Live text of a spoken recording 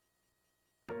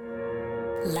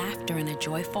Laughter and a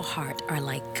joyful heart are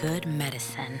like good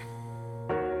medicine.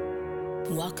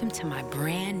 Welcome to my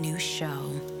brand new show,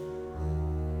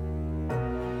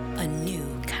 a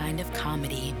new kind of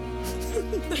comedy.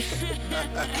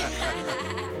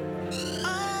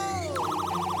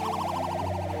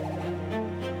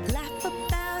 Laugh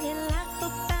about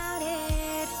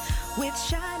it, with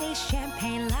Sade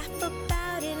Champagne. Laugh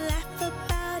about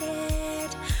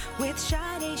it, with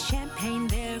Sade Champagne.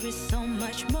 There is so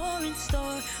much more in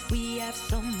store. We have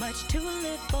so much to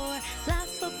live for.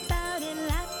 Laugh about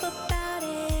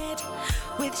it,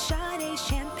 with Sade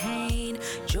Champagne.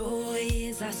 Joy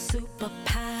is our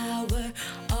superpower,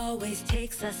 always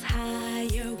takes us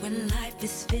higher when life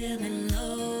is feeling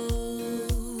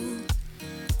low.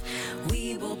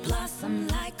 We will blossom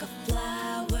like a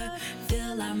flower,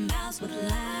 fill our mouths with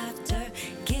laughter,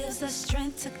 gives us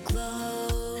strength to glow.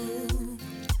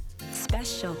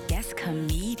 Special guest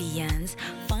comedians,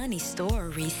 funny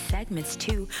stories, segments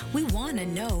too. We want to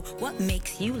know what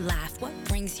makes you laugh, what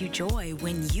brings you joy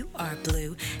when you are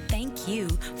blue. Thank you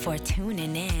for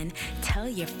tuning in. Tell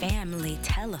your family,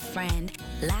 tell a friend.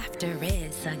 Laughter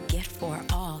is a gift for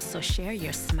all, so share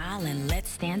your smile and let's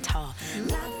stand tall.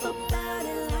 Laugh about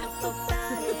it,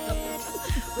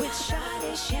 with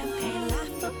Sade Champagne.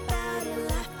 Laugh about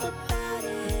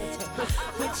it,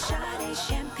 with Sade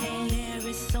Champagne. There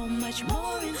is so much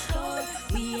more in store.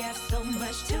 We have so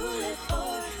much to live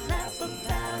for. Laugh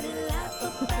about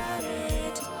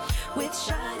it, with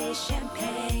Sade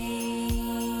Champagne.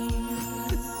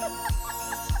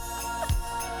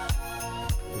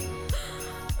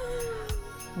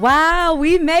 Wow,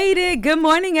 we made it. Good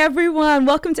morning, everyone.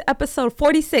 Welcome to episode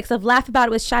 46 of Laugh About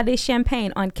It with Sade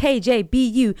Champagne on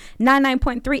KJBU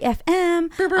 99.3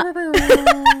 FM.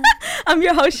 I'm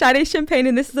your host, Sade Champagne,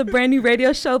 and this is a brand new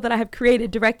radio show that I have created,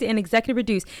 directed, and executive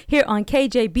produced here on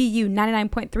KJBU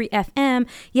 99.3 FM.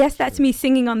 Yes, that's me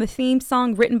singing on the theme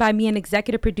song written by me and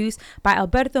executive produced by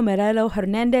Alberto Morelo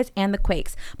Hernandez and the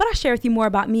Quakes. But I'll share with you more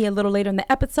about me a little later in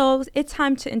the episodes. It's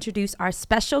time to introduce our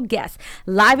special guest.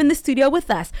 Live in the studio with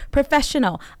us,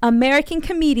 professional American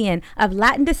comedian of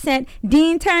Latin descent,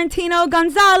 Dean Tarantino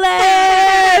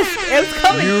Gonzalez. It was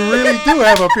coming. You really do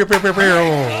have a pew.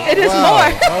 It is wow.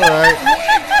 more. All right.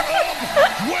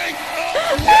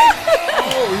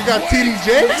 Oh, you got TD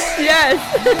Jakes? Yes.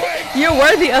 You're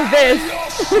worthy of this.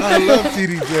 I love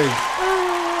TD Jakes.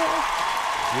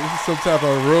 This is some type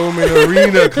of Roman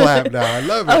arena clap now. I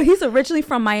love it. Oh, he's originally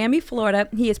from Miami, Florida.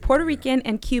 He is Puerto Rican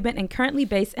and Cuban and currently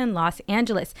based in Los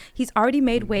Angeles. He's already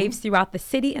made waves throughout the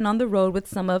city and on the road with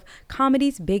some of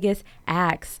comedy's biggest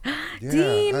acts. Yeah,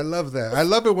 Dean. I love that. I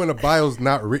love it when a bio's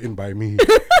not written by me.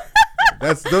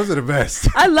 Those are the best.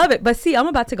 I love it. But see, I'm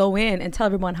about to go in and tell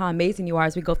everyone how amazing you are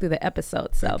as we go through the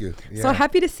episode. So, Thank you. Yeah. So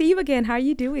happy to see you again. How are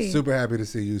you doing? Super happy to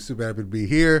see you. Super happy to be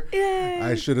here. Yay.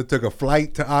 I should have took a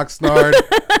flight to Oxnard.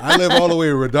 I live all the way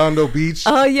in Redondo Beach.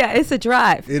 Oh, yeah. It's a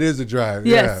drive. It is a drive.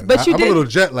 Yes, yeah. but you I'm did. a little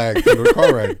jet lagged from the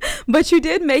car ride. But you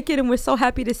did make it, and we're so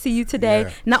happy to see you today.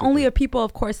 Yeah, Not super. only are people,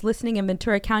 of course, listening in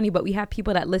Ventura County, but we have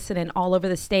people that listen in all over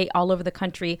the state, all over the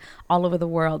country, all over the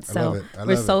world. So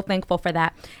we're so thankful for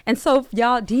that. And so,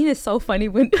 y'all, Dean is so funny.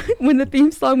 When the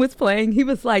theme song was playing, he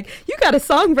was like, "You got a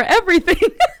song for everything."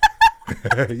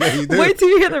 Yeah, you do. Wait till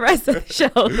you hear the rest of the show.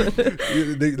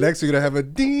 Next, you're going to have a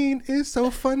Dean is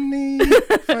so funny,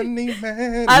 funny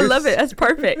man. I love it. That's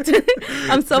perfect.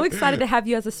 I'm so excited to have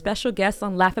you as a special guest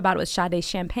on Laugh About It with Sade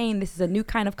Champagne. This is a new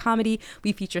kind of comedy.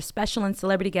 We feature special and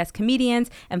celebrity guest comedians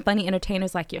and funny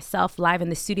entertainers like yourself live in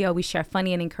the studio. We share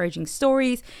funny and encouraging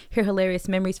stories, hear hilarious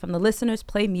memories from the listeners,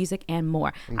 play music, and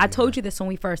more. I told you this when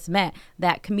we first met,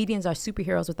 that comedians are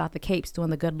superheroes without the capes doing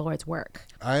the good Lord's work.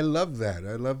 I love that.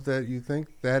 I love that you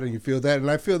think that and you feel that. And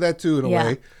I feel that too in a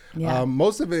way. Yeah.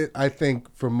 Most of it, I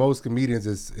think, for most comedians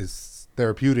is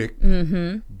therapeutic.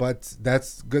 But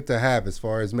that's good to have as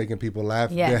far as making people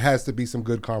laugh. Yes. There has to be some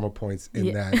good karma points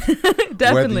in that.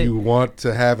 Definitely. Whether you want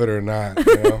to have it or not.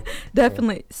 You know?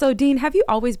 Definitely. So, Dean, have you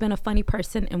always been a funny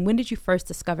person? And when did you first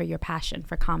discover your passion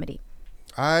for comedy?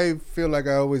 I feel like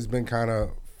I've always been kind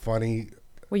of funny.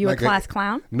 Were you like a class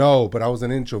clown? No, but I was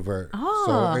an introvert. Oh.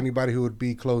 So anybody who would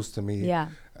be close to me, Yeah.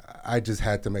 I just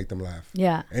had to make them laugh.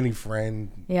 Yeah. Any friend,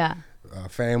 Yeah.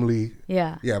 family.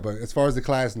 Yeah. Yeah, but as far as the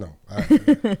class, no.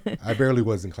 I barely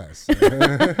was in class.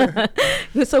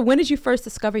 So when did you first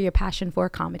discover your passion for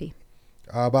comedy?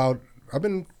 I've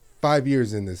been 5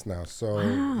 years in this now. So,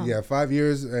 yeah, 5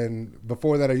 years. And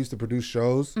before that, I used to produce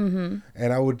shows. And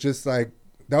I would just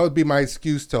that would be my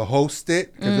excuse to host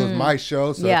it because it was my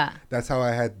show. So that's how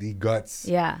I had the guts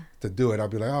to do it. I'll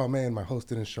be like, oh, man, my host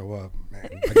didn't show up. Man,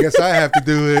 I guess I have to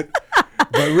do it.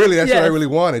 But really, that's what I Yes. really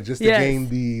wanted, just to Yes. gain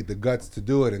the guts to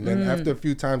do it. And then after a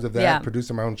few times of that, Yeah.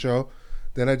 producing my own show,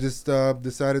 then I just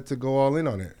decided to go all in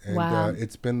on it. And Wow.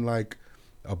 it's been like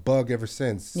a bug ever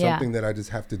since. Yeah. Something that I just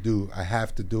have to do. I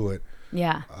have to do it.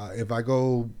 Yeah. If I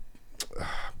go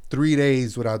 3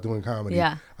 days without doing comedy,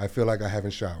 Yeah. I feel like I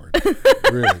haven't showered.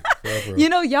 Really. For real. You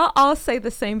know, y'all all say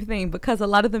the same thing, because a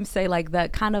lot of them say like the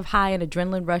kind of high and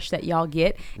adrenaline rush that y'all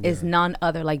get is none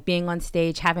other, like being on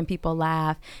stage, having people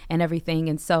laugh and everything.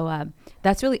 And so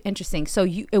that's really interesting. So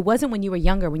it wasn't when you were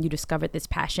younger when you discovered this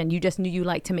passion. You just knew you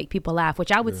liked to make people laugh,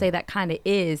 which I would say that kind of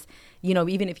is, you know,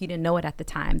 even if you didn't know it at the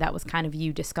time, that was kind of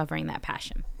you discovering that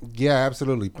passion. Yeah,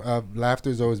 absolutely.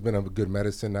 Laughter's always been a good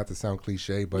medicine, not to sound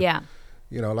cliche, but Yeah.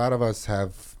 you know, a lot of us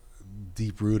have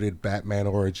deep-rooted Batman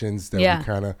origins that Yeah. we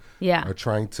kind of Yeah. are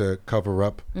trying to cover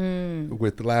up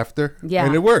with laughter. Yeah.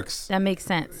 And it works. That makes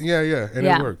sense. Yeah, and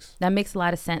it works. That makes a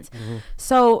lot of sense.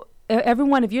 So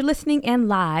everyone, if you're listening in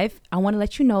live, I want to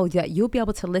let you know that you'll be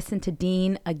able to listen to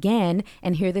Dean again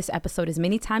and hear this episode as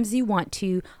many times as you want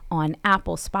to on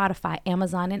Apple, Spotify,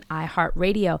 Amazon, and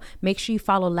iHeartRadio. Make sure you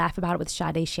follow Laugh About It with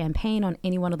Sade Champagne on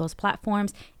any one of those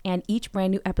platforms, and each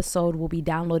brand new episode will be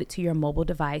downloaded to your mobile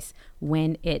device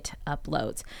when it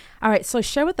uploads. All right, so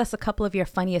share with us a couple of your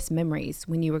funniest memories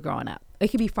when you were growing up. It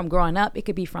could be from growing up, it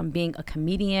could be from being a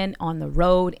comedian, on the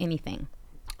road, anything.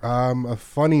 A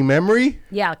funny memory?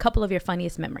 Yeah, a couple of your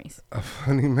funniest memories. A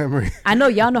funny memory. I know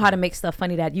y'all know how to make stuff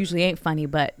funny that usually ain't funny,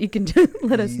 but you can just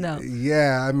let us know.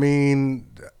 Yeah, I mean,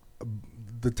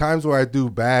 the times where I do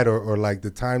bad or like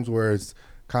the times where it's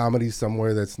comedy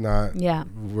somewhere that's not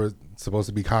where it's supposed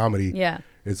to be comedy. Yeah.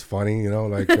 It's funny, you know,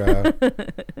 like,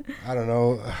 I don't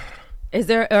know. Is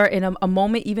there in a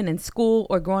moment, even in school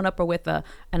or growing up or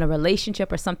in a relationship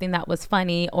or something that was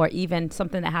funny, or even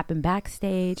something that happened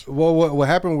backstage? Well, what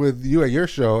happened with you at your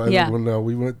show? Yeah. When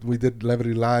we did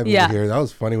Levity Live Yeah. over here. That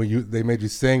was funny when they made you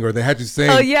sing, or they had you sing.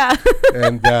 Oh yeah.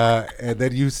 and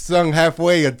then you sung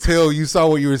halfway until you saw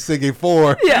what you were singing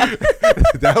for. Yeah.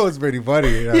 That was pretty funny.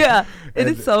 You know? Yeah. It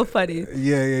is so funny.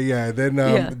 Yeah. Then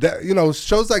that, you know,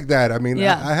 shows like that. I mean,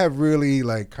 Yeah. I have really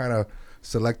like kind of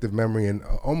selective memory and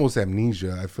almost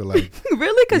amnesia, I feel like.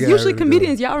 Really? Because Yeah, I usually really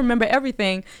comedians, y'all remember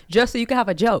everything just so you can have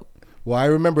a joke. Well, I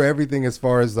remember everything as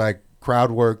far as like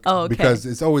crowd work, Oh, okay. because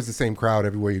it's always the same crowd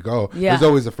everywhere you go. Yeah. There's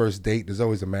always a first date. There's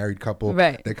always a married couple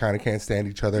Right. that kind of can't stand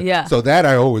each other. Yeah. So that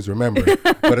I always remember.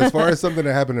 But as far as something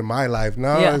that happened in my life,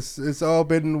 no, Yeah. it's all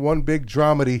been one big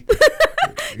dramedy.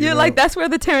 You're like, that's where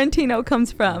the Tarantino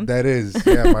comes from. That is,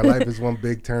 yeah. My life is one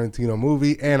big Tarantino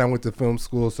movie, and I went to film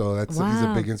school, so he's a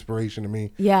Wow. big inspiration to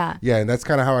me. Yeah. Yeah, and that's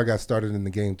kind of how I got started in the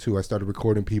game too. I started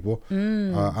recording people.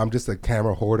 I'm just a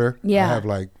camera hoarder. Yeah. I have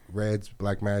like Reds,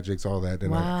 Black Magics, all that.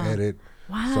 Then Wow. I edit.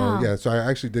 Wow. So I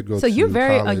actually did go. So to you're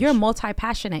very college. you're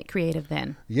multi-passionate creative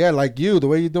then. Yeah, like you, the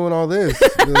way you're doing all this.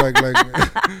 You're like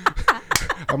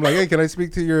I'm like, hey, can I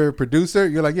speak to your producer?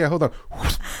 You're like, yeah, hold on.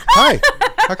 Hi,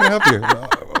 how can I help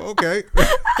you? Okay.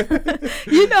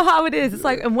 You know how it is. It's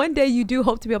like, and one day you do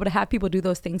hope to be able to have people do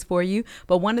those things for you.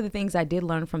 But one of the things I did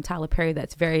learn from Tyler Perry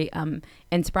that's very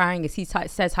inspiring is he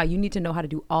says how you need to know how to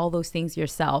do all those things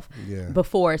yourself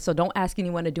before. So don't ask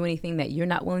anyone to do anything that you're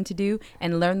not willing to do,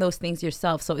 and learn those things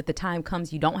yourself. So if the time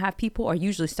comes you don't have people, or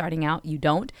usually starting out you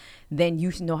don't, then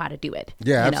you know how to do it.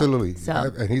 Yeah, you know? absolutely.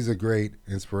 So And he's a great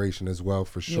inspiration as well,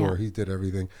 for sure. Yeah. He did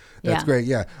everything. That's Yeah. great.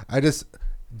 Yeah. I just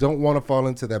don't want to fall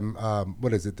into them.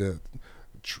 What is it? The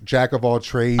jack of all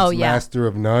trades, master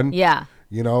of none. yeah.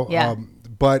 You know? Yeah.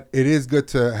 But it is good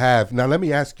to have. Now, let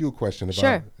me ask you a question about,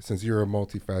 Sure. since you're a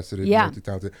multifaceted, Yeah.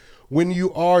 multi-talented. When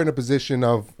you are in a position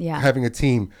of Yeah. having a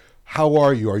team, how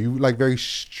are you? Are you like very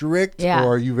strict, Yeah.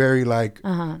 or are you very like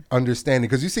understanding?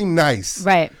 Because you seem nice,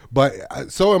 Right. But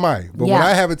so am I. But when Yeah.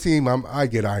 I have a team, I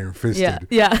get iron fisted.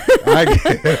 Yeah.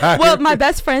 Well, Well, my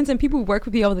best friends and people who work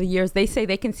with me over the years, they say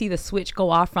they can see the switch go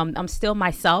off from I'm still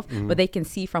myself, but they can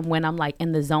see from when I'm like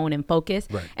in the zone and focus.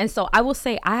 Right. And so I will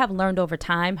say I have learned over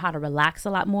time how to relax a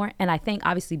lot more. And I think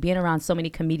obviously being around so many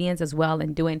comedians as well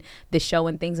and doing the show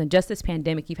and things, and just this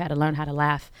pandemic, you've had to learn how to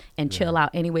laugh and chill out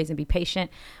anyways and be patient.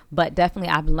 But definitely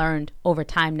I've learned over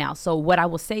time now. So what I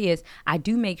will say is I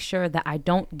do make sure that I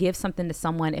don't give something to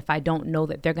someone if I don't know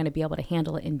that they're going to be able to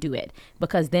handle it and do it,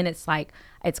 because then it's like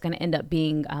it's going to end up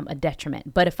being a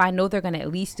detriment. But if I know they're going to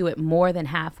at least do it more than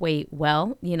halfway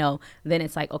well, you know, then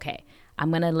it's like, okay,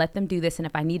 I'm going to let them do this. And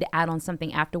if I need to add on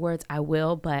something afterwards, I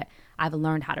will. But I've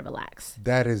learned how to relax.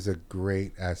 That is a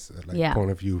great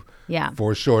point of view. Yeah.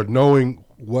 For sure. Knowing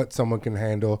what someone can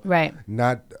handle. Right.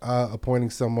 Not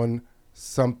appointing someone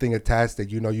something, a task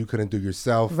that you know you couldn't do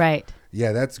yourself. Right.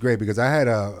 Yeah, that's great, because I had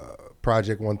a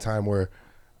project one time where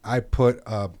I put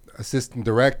a assistant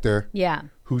director. Yeah.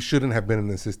 Who shouldn't have been an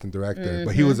assistant director,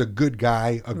 but he was a good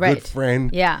guy, a good friend.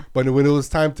 Yeah. But when it was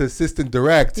time to assistant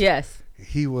direct, yes,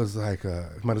 he was like,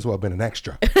 might as well have been an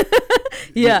extra.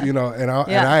 yeah. You know, and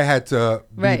I had to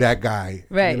be that guy.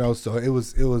 Right. You know, so it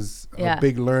was a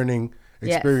big learning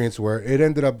experience where it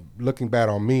ended up looking bad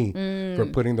on me for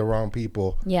putting the wrong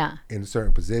people in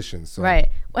certain positions. So, right.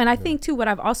 And I think too, what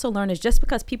I've also learned is just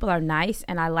because people are nice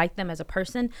and I like them as a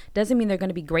person doesn't mean they're going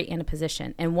to be great in a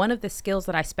position. And one of the skills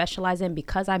that I specialize in,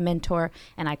 because I mentor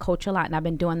and I coach a lot, and I've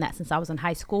been doing that since I was in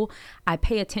high school, I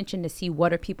pay attention to see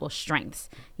what are people's strengths,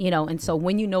 you know. And so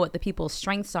when you know what the people's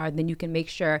strengths are, then you can make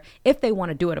sure, if they want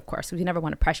to do it, of course, because you never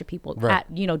want to pressure people,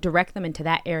 direct them into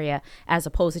that area, as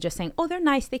opposed to just saying, oh, they're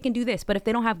nice, they can do this. But if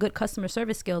they don't have good customer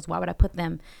service skills, why would I put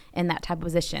them in that type of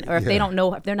position? Or if they don't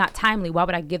know, if they're not timely, why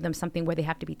would I give them something where they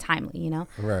have to be timely, you know?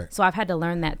 Right. So I've had to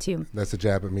learn that too. That's a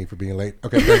jab at me for being late.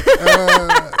 Okay.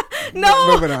 No,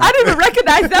 I didn't even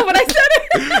recognize that when I said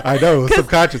it. I know, it was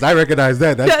subconscious. I recognize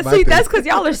that. That's my thing. That's because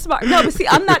y'all are smart. No, but see,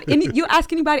 I'm not. You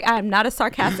ask anybody, I am not a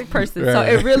sarcastic person. Right. So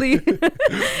it really,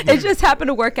 it just happened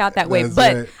to work out that way. That's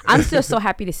but right. I'm still so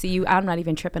happy to see you. I'm not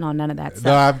even tripping on none of that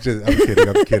stuff. No,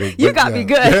 I'm kidding. You got me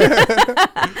good.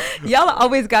 Y'all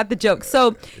always got the joke.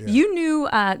 So you knew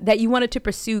that you wanted to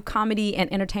pursue comedy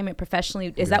and entertainment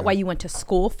professionally. Is that why you went to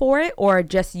school for it, or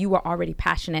just you were already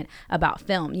passionate about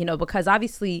film? You know, because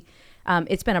obviously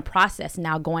it's been a process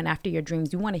now going after your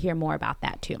dreams. You want to hear more about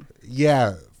that too.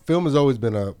 Yeah. Film has always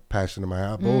been a passion of mine.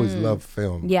 I've always loved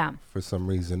film. Yeah. For some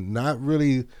reason. Not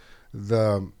really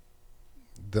the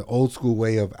old school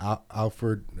way of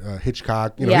Alfred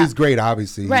Hitchcock. You know, he's great,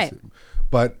 obviously. Right.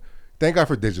 But thank God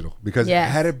for digital, because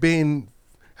had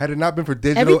it not been for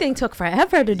digital, everything took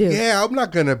forever to do. Yeah, I'm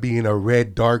not gonna be in a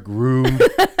red dark room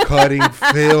cutting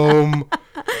film,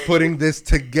 putting this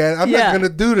together. I'm not gonna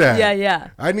do that. Yeah.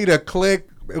 I need a click.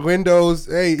 Windows,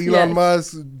 hey, Elon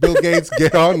Musk, Bill Gates,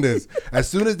 get on this. As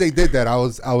soon as they did that, I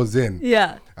was in.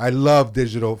 Yeah. I love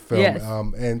digital film. Yes.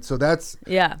 And so that's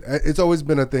it's always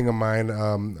been a thing of mine.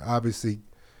 Obviously,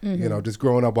 you know, just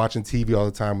growing up watching TV all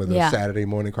the time with the Saturday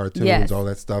morning cartoons, all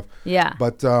that stuff. Yeah.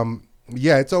 But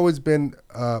it's always been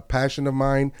a passion of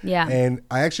mine. Yeah. And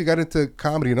I actually got into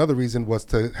comedy. Another reason was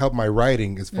to help my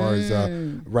writing as far as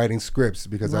writing scripts,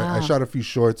 because I shot a few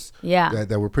shorts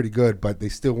that were pretty good, but they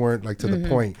still weren't like to the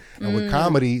point. And with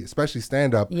comedy, especially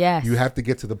stand-up, you have to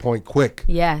get to the point quick.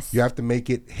 Yes. You have to make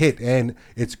it hit. And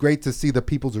it's great to see the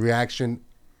people's reaction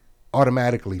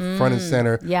automatically, front and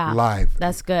center, live.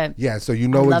 That's good. Yeah, so you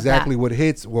know exactly what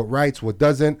hits, what writes, what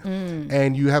doesn't,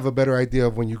 and you have a better idea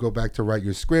of when you go back to write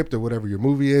your script or whatever your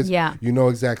movie is. Yeah, you know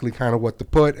exactly kind of what to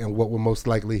put and what will most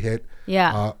likely hit.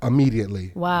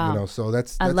 Immediately. Wow. You know, so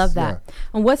that's I love that. Yeah.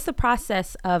 And what's the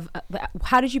process of?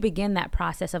 How did you begin that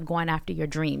process of going after your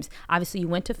dreams? Obviously, you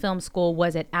went to film school.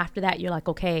 Was it after that you're like,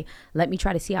 okay, let me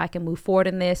try to see how I can move forward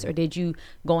in this, or did you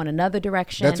go in another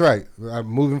direction? That's right. I'm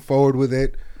moving forward with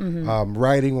it.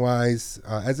 Writing wise,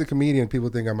 as a comedian, people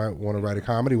think I might want to write a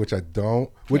comedy, which I don't,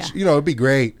 which, you know, it'd be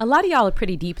great. A lot of y'all are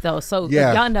pretty deep though. So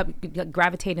y'all end up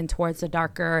gravitating towards the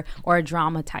darker or a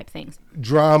drama type things.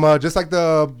 Drama, just like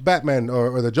the Batman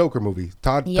or the Joker movie.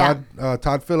 Todd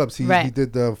Phillips, he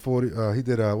did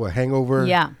the Hangover.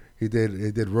 Yeah. He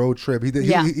did Road Trip.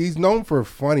 He's known for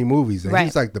funny movies, and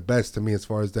he's like the best to me as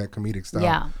far as that comedic style.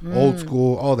 Yeah. Old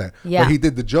school, all that. Yeah. But he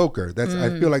did the Joker. That's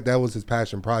I feel like that was his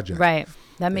passion project. Right.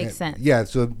 That makes sense. Yeah.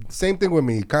 So same thing with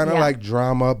me. Kind of like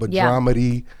drama, but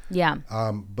dramedy. Yeah.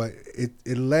 But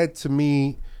it led to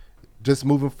me just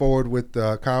moving forward with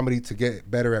comedy to get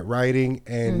better at writing,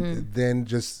 and then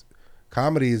just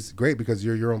comedy is great because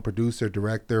you're your own producer,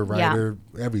 director, writer,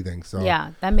 everything. So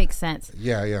yeah, that makes sense.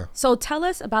 Yeah. So tell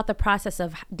us about the process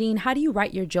of, Dean, how do you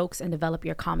write your jokes and develop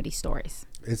your comedy stories?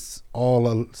 It's all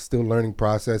a still learning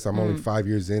process. I'm only 5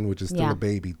 years in, which is still a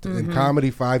baby. In comedy,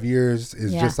 5 years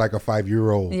is just like a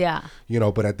 5-year-old. Yeah. You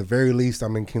know, but at the very least,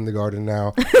 I'm in kindergarten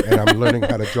now, and I'm learning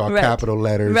how to draw capital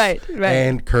letters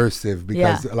and cursive,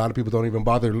 because a lot of people don't even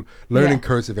bother learning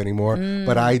cursive anymore,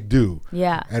 but I do.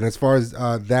 Yeah. And as far as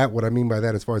that, what I mean by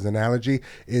that, as far as analogy,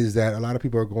 is that a lot of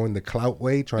people are going the clout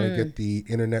way, trying to get the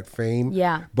internet fame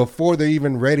before they're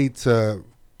even ready to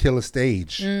kill a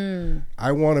stage.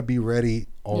 I want to be ready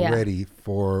already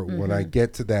for when I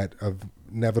get to that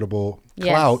inevitable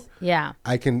clout, yeah,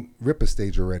 I can rip a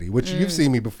stage already, which you've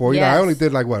seen me before. You know, I only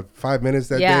did like 5 minutes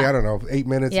that day. I don't know, 8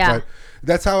 minutes, but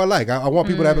that's how I like. I want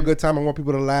people to have a good time. I want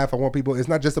people to laugh. I want people, it's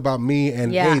not just about me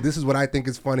and hey, this is what I think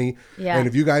is funny. And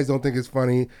if you guys don't think it's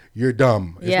funny, you're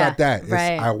dumb. It's not that. It's,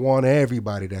 I want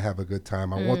everybody to have a good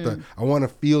time. I want to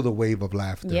feel the wave of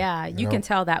laughter. Yeah, you can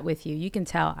tell that with you. You can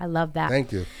tell. I love that.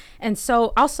 Thank you. And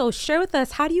so also share with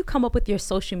us, how do you come up with your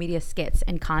social media skits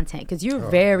and content? Because you're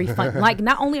very fun. Like,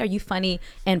 not only are you funny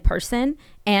in person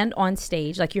and on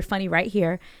stage, like you're funny right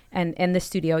here and in the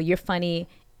studio, you're funny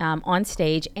on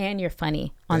stage, and you're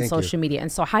funny on social media.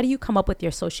 And so how do you come up with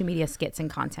your social media skits and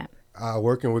content?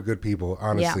 Working with good people,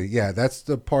 honestly. Yeah, that's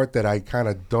the part that I kind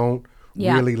of don't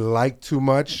really like too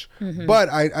much. But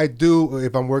I do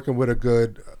if I'm working with a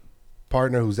good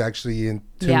partner who's actually in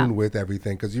tune with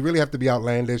everything, because you really have to be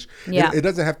outlandish. It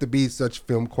doesn't have to be such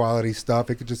film quality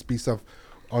stuff. It could just be stuff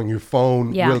on your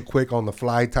phone real quick on the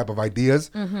fly type of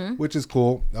ideas, which is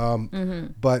cool.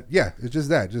 But yeah, it's just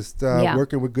that,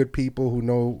 working with good people who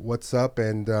know what's up,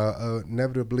 and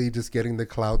inevitably just getting the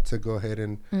clout to go ahead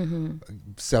and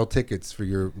sell tickets for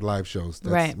your live shows.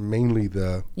 That's mainly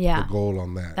the goal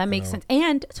on that. That makes sense.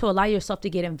 And to allow yourself to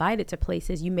get invited to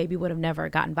places you maybe would have never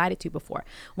got invited to before.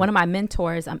 One of my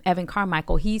mentors, Evan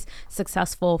Carmichael, he's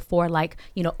successful for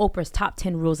Oprah's top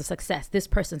 10 rules of success, this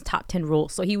person's top 10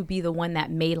 rules. So he would be the one that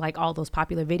made like all those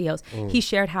popular videos. He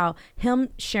shared how him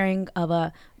sharing of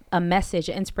a message,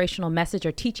 an inspirational message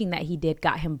or teaching that he did,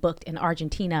 got him booked in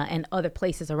Argentina and other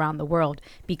places around the world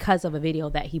because of a video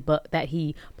that he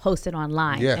posted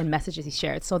online and messages he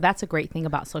shared. So that's a great thing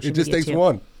about social media. It just takes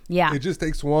one. Yeah. It just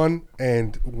takes one.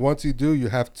 And once you do, you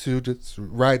have to just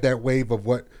ride that wave of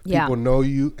what people know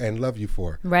you and love you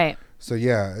for. Right. So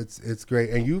yeah, it's great.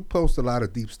 And you post a lot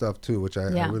of deep stuff too, which I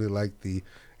really like, the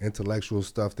intellectual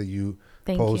stuff that you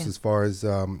post as far as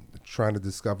trying to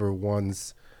discover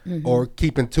one's or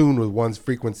keep in tune with one's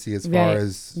frequency as far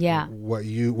as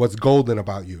what's golden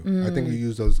about you. I think you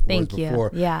used those words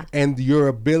before. And your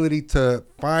ability to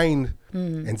find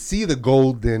and see the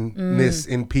goldenness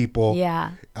in people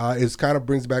is kind of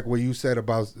brings back what you said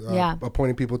about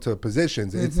appointing people to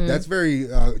positions. That's very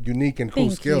unique and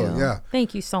cool skill.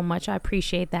 Thank you so much. I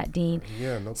appreciate that, Dean.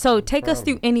 So take us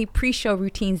through any pre-show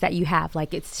routines that you have.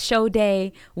 Like, it's show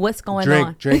day, what's going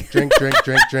on? Drink. No,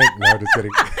 just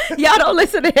kidding. Y'all don't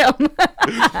listen to him.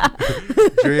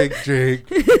 drink.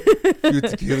 Few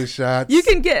tequila shots. You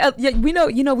can get we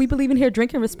know we believe in here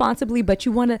drinking responsibly, but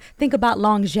you want to think about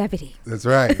longevity. That's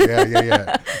right.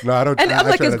 Yeah. No, I don't. And I'm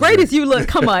like, as great as you look,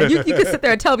 come on, you can sit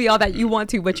there and tell me all that you want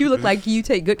to, but you look like you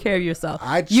take good care of yourself.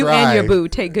 I try. You and your boo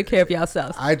take good care of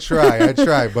yourselves. I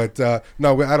try, but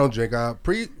no, I don't drink.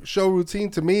 Pre-show routine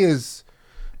to me is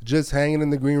just hanging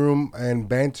in the green room and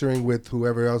bantering with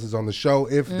whoever else is on the show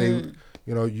if they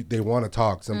want to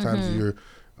talk. Sometimes you're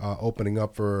opening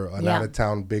up for an out of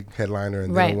town big headliner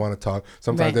and they don't want to talk.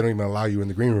 Sometimes they don't even allow you in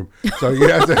the green room. So you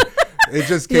have to. It's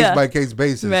just case by case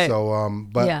basis. Right. So,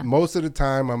 but most of the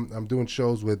time I'm doing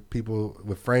shows with people,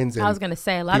 with friends. And I was going to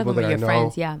say, a lot of them are your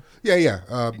friends. Yeah.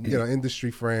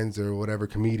 Industry friends or whatever,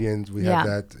 comedians. We have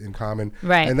that in common.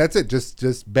 Right. And that's it.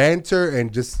 Just banter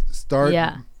and just start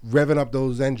revving up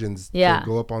those engines to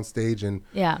go up on stage. And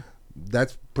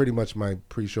that's pretty much my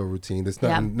pre-show routine. It's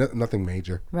nothing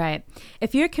major. Right.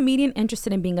 If you're a comedian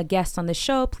interested in being a guest on the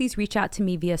show, please reach out to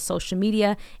me via social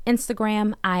media.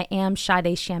 Instagram, I am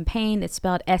Sade Champagne. It's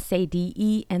spelled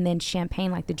Sade and then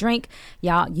champagne like the drink.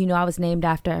 Y'all, I was named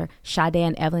after Sade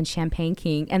and Evelyn Champagne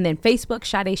King. And then Facebook,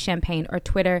 Sade Champagne, or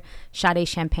Twitter, Sade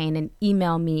Champagne, and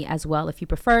email me as well if you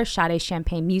prefer,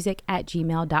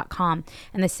 SadeChampagneMusic@gmail.com.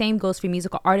 And the same goes for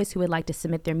musical artists who would like to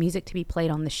submit their music to be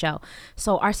played on the show.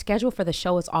 So our schedule for the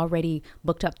show is already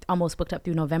almost booked up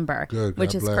through November. Good,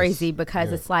 which is crazy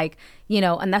because it's like,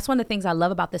 and that's one of the things I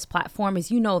love about this platform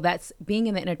is, that's being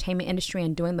in the entertainment industry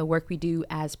and doing the work we do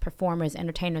as performers,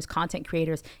 entertainers, content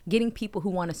creators, getting people who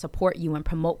want to support you and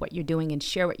promote what you're doing and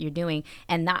share what you're doing,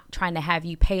 and not trying to have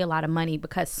you pay a lot of money,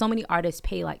 because so many artists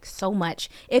pay like so much,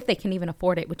 if they can even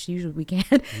afford it, which usually we can,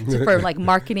 for like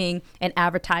marketing and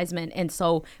advertisement. And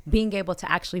so being able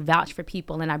to actually vouch for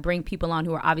people, and I bring people on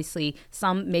who are obviously,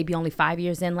 some maybe only 5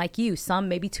 years in like you, some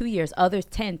maybe 2 years, others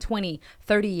 10, 20,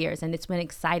 30 years. And it's been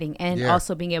exciting. And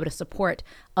also being able to support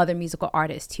other musical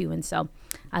artists too. And so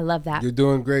I love that. You're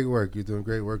doing great work.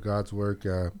 God's work.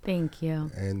 Thank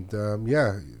you. And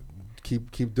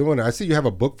keep doing it. I see you have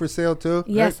a book for sale too.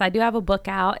 Yes, right? I do have a book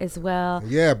out as well.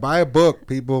 Yeah, buy a book,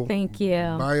 people. Thank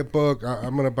you. Buy a book.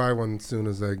 I'm going to buy one as soon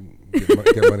as I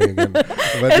get money again. But,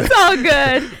 it's all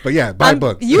good. But yeah, buy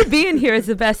books. You being here is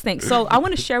the best thing. So I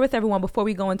want to share with everyone before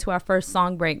we go into our first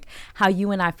song break how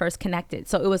you and I first connected.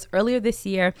 So it was earlier this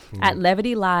year at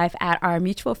Levity Live at our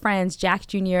mutual friends Jack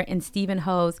Jr. and Stephen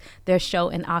Ho's, their show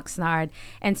in Oxnard.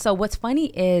 And so what's funny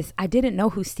is I didn't know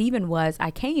who Stephen was.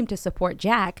 I came to support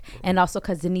Jack, and also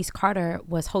because Denise Carter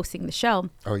was hosting the show.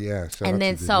 Oh yeah. And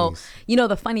then so, you know,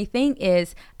 the funny thing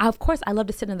is, of course, I love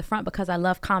to sit in the front because I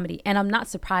love comedy. And I'm not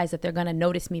surprised that they're going to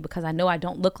notice me because I know I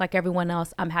don't look like everyone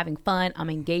else. I'm having fun. I'm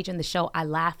engaged in the show. I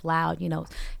laugh loud. You know,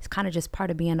 it's kind of just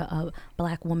part of being a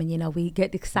Black woman. You know, we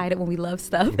get excited when we love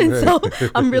stuff. And so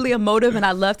I'm really emotive and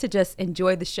I love to just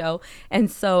enjoy the show.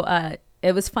 And so,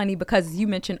 it was funny because you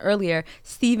mentioned earlier,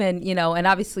 Stephen, you know, and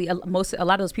obviously a lot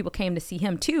of those people came to see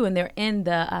him too, and they're in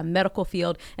the medical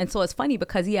field. And so it's funny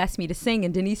because he asked me to sing,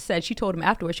 and Denise said, she told him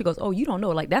afterwards, she goes, oh, you don't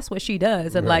know, like that's what she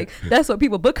does. And like, that's what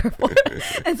people book her for.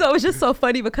 And so it was just so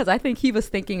funny because I think he was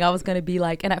thinking I was going to be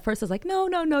like, and at first I was like, no,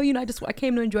 you know, I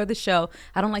came to enjoy the show.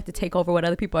 I don't like to take over what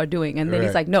other people are doing. And then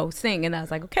he's like, no, sing. And I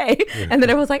was like, okay. And then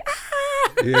everyone was like,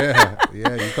 yeah,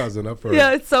 you causing up for it.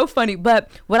 Yeah, it's so funny. But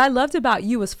what I loved about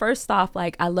you was, first off,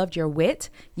 like, I loved your wit,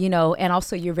 you know, and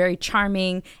also you're very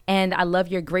charming, and I love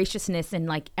your graciousness. And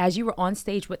like, as you were on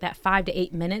stage with that 5 to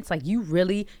 8 minutes, like you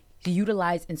really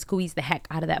utilize and squeeze the heck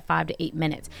out of that 5 to 8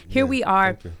 minutes. Here we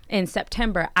are in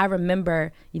September. I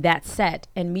remember that set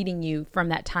and meeting you from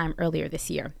that time earlier this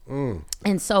year.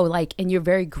 And so like, and you're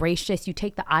very gracious. You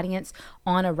take the audience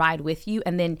on a ride with you,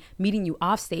 and then meeting you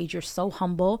off stage, you're so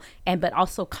humble but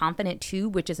also confident too,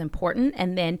 which is important.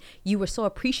 And then you were so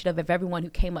appreciative of everyone who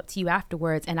came up to you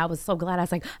afterwards. And I was so glad. I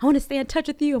was like, I want to stay in touch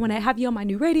with you. I want to have you on my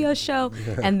new radio show.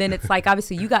 And then it's like,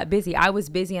 obviously you got busy. I was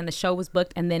busy and the show was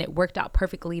booked, and then it worked out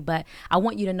perfectly. But I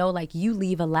want you to know, like, you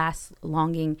leave a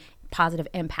longing positive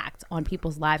impact on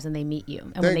people's lives when they meet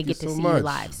you and when they get to see you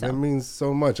live. So that means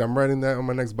so much. I'm writing that on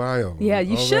my next bio. Yeah,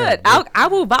 you should. I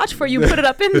will vouch for you. Put it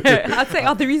up in there. I'll say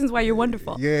all the reasons why you're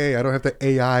wonderful. Yay, I don't have to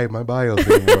AI my bios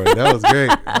anymore. That was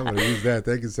great. I'm going to use that.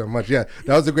 Thank you so much. Yeah,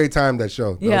 that was a great time, that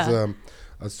show. That was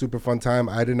a super fun time.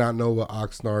 I did not know what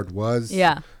Oxnard was.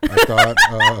 Yeah. I thought...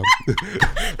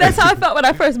 That's how I felt when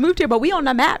I first moved here, but we on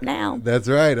the map now. That's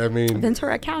right. I mean...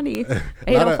 Ventura County,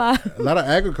 805. A lot of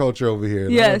agriculture over here.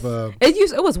 Yes.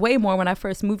 It was way more when I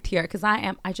first moved here, because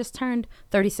I just turned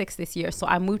 36 this year. So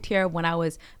I moved here when I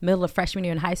was middle of freshman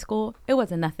year in high school. It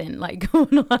wasn't nothing like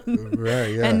going on. Right,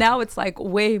 yeah. And now it's like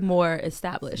way more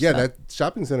established. Yeah, that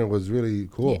shopping center was really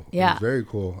cool. Yeah. It was very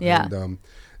cool. Yeah. And,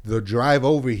 the drive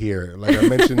over here, like I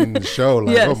mentioned in the show,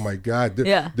 like, oh my God,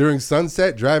 during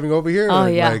sunset driving over here,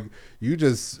 like you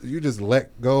just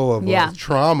let go of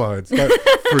trauma and start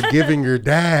forgiving your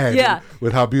dad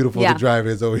with how beautiful the drive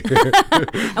is over here.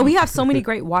 And we have so many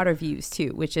great water views too,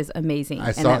 which is amazing.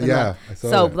 I saw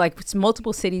so that. Like, it's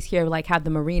multiple cities here like have the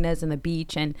marinas and the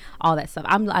beach and all that stuff.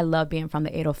 I love being from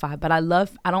the 805, but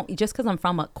I don't, just because I'm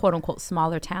from a quote unquote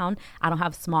smaller town, I don't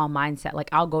have a small mindset. Like,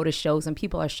 I'll go to shows and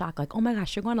people are shocked, like, oh my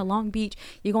gosh, you're going to Long Beach,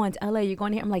 you're going to LA, you're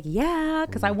going here. I'm like, yeah,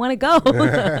 because I want to go.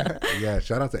 Yeah,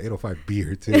 shout out to 805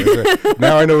 beer too.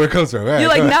 Now I know where it comes from. Right. You're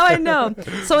like, now I know.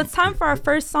 So it's time for our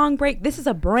first song break. This is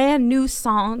a brand new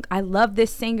song. I love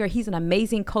this singer. He's an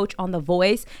amazing coach on The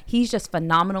Voice. He's just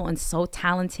phenomenal and so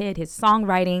talented. His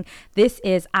songwriting. This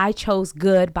is I Chose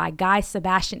Good by Guy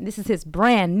Sebastian. This is his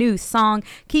brand new song.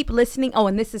 Keep listening. Oh,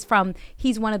 and this is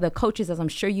he's one of the coaches, as I'm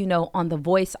sure you know, on The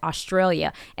Voice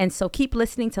Australia. And so keep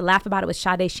listening to Laugh About It with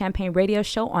Sade Champagne radio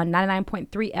show on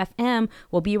 99.3 FM.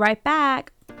 We'll be right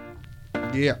back.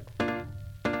 Yeah.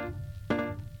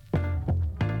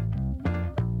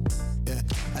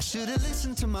 I should've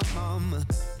listened to my mama.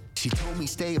 She told me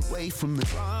stay away from the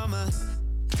drama.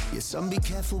 Yeah, son, be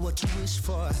careful what you wish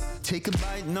for. Take a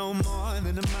bite, no more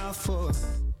than a mouthful.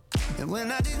 And when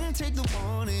I didn't take the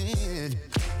warning,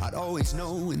 I'd always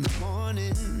know in the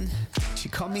morning. She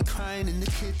caught me crying in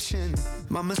the kitchen.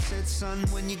 Mama said, son,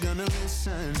 when you gonna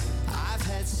listen? I've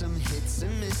had some hits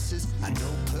and misses. I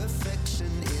know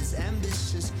perfection is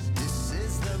ambitious. This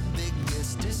is the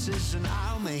biggest decision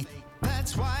I'll make.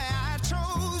 That's why I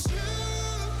chose you.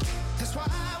 That's why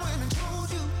I went and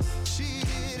told you. She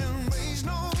didn't raise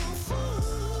no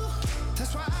fool.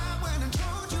 That's why I went and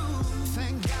told you.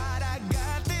 Thank God I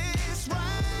got this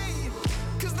right.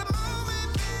 'Cause the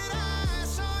moment that I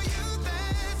saw you,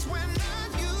 that's when I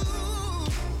knew.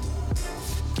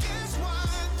 Guess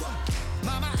what?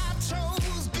 Mama, I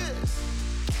chose good.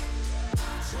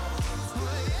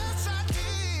 Well, yes, I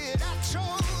did. I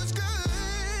chose good.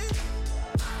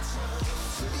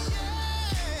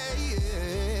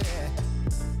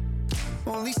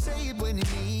 Only say it when you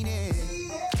mean it.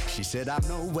 She said I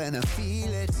know when I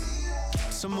feel it.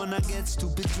 someone I get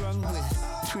stupid drunk with.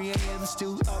 3 a.m.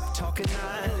 still up talking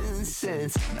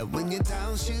nonsense. And when you're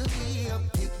down, she'll be up,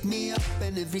 pick me up.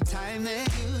 And every time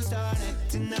that you start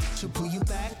acting up, she'll pull you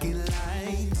back in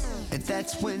line. And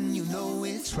that's when you know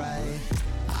it's right.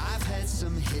 I've had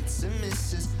some hits and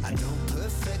misses. I know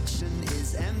perfection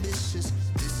is ambitious.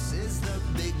 This is the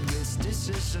biggest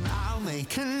decision I'll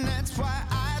make, and that's why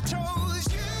I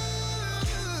chose you.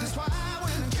 That's why I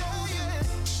went and chose you.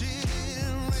 She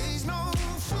didn't raise no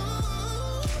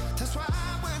fool. That's why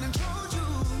I went and chose you.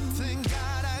 Thank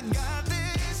God I got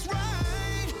this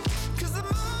right. 'Cause the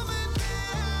moment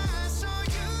that I saw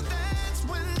you, that's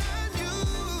when I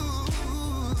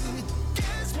knew.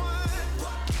 Guess what?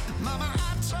 Mama,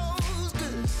 I chose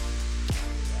good.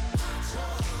 I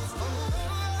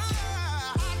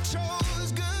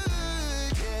chose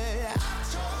good, yeah. I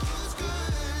chose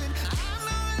good. I'm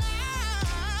not lying.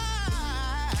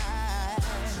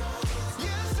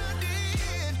 Yes, I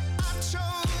did. I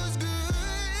chose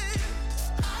good.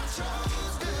 I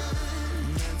chose good.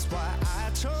 That's why I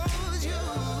chose you.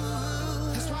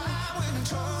 That's why I went and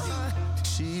chose you.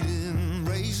 She didn't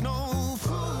raise no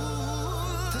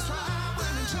fool. That's why I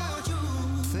went and chose you.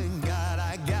 Thank God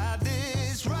I got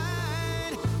this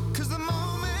right. 'Cause the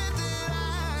moment that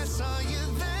I saw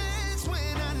you, that's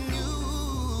when I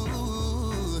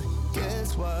knew.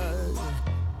 Guess what?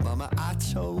 Mama, I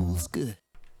chose good.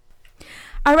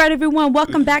 All right, everyone.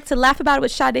 Welcome back to Laugh About It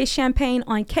with Sade Champagne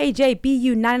on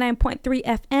KJBU 99.3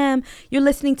 FM. You're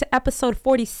listening to episode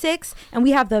 46, and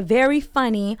we have the very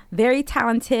funny, very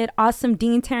talented, awesome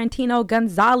Dean Tarantino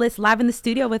Gonzalez live in the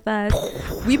studio with us.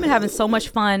 We've been having so much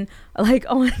fun, like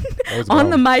on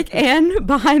the mic and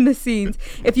behind the scenes.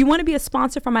 If you want to be a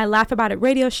sponsor for my Laugh About It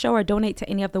radio show or donate to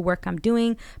any of the work I'm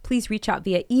doing, please reach out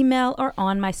via email or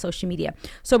on my social media.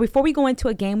 So before we go into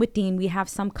a game with Dean, we have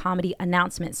some comedy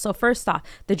announcements. So first off,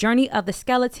 The Journey of the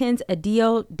Skeletons, A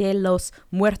Dia de los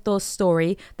Muertos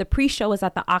story. The pre-show is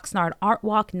at the Oxnard Art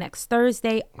Walk next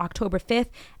Thursday, October 5th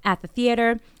at the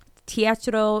theater.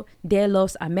 Teatro de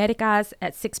los Americas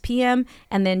at 6 p.m.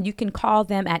 And then you can call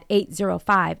them at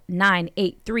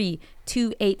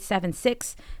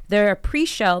 805-983-2876. Their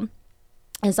pre-show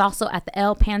is also at the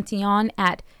El Panteon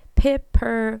at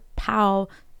Pipper Pow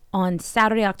on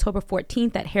Saturday, October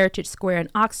 14th at Heritage Square in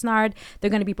Oxnard. They're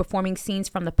going to be performing scenes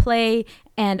from the play,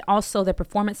 and also the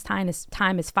performance time is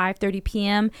 5:30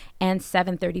 p.m. and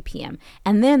 7:30 p.m.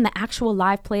 And then the actual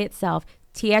live play itself,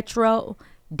 Teatro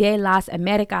de las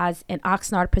Americas in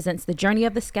Oxnard presents The Journey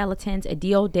of the Skeletons, A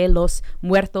Dia de los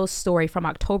Muertos story from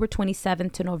October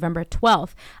 27th to November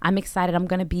 12th. I'm excited. I'm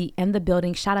going to be in the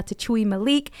building. Shout out to Chewy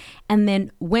Malik. And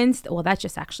then Wednesday, well, that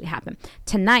just actually happened.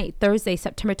 Tonight, Thursday,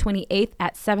 September 28th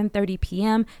at 7:30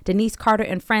 p.m., Denise Carter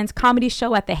and Friends comedy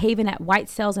show at the Haven at White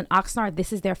Cells in Oxnard.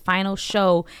 This is their final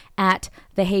show at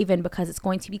the Haven because it's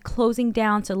going to be closing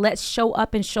down. So let's show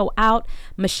up and show out.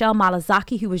 Michelle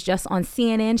Malazaki, who was just on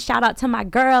CNN. Shout out to my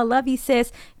girl. Love you,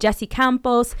 sis. Jesse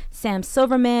Campos, Sam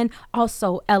Silverman.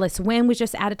 Also, Ellis Wynn was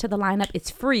just added to the lineup.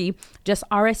 It's free. Just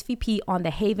RSVP on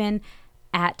the Haven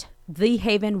at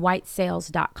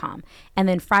thehavenwhitesales.com. And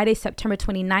then Friday, September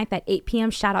 29th at 8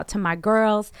 p.m. Shout out to my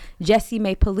girls, Jessie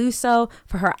May Peluso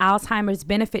for her Alzheimer's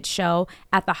benefit show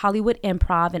at the Hollywood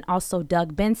Improv, and also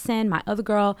Doug Benson, my other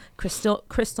girl,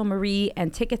 Crystal Marie,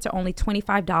 and tickets are only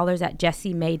 $25 at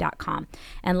jessiemay.com.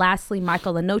 And lastly,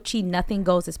 Michael Lenoci, Nothing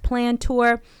Goes as Planned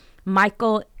tour,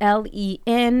 Michael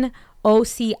LENOCI.com.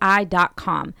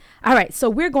 All right, so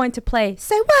we're going to play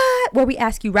Say What, where we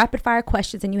ask you rapid fire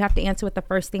questions and you have to answer with the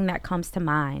first thing that comes to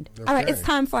mind. Okay. All right, it's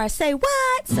time for our Say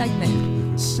What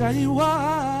segment. Say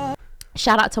what?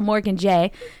 Shout out to Morgan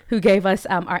J, who gave us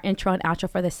our intro and outro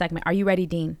for this segment. Are you ready,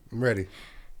 Dean? I'm ready.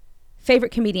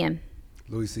 Favorite comedian?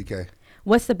 Louis C.K.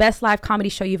 What's the best live comedy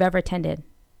show you've ever attended?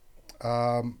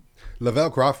 Lavelle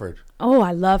Crawford. Oh,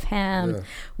 I love him. Yeah.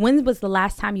 When was the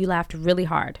last time you laughed really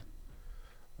hard?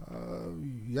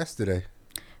 Yesterday.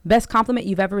 Best compliment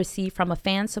you've ever received from a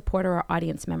fan, supporter, or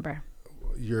audience member?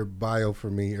 Your bio for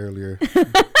me earlier,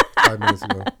 5 minutes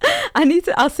ago.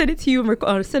 I'll send it to you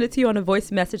and send it to you on a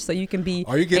voice message so you can be.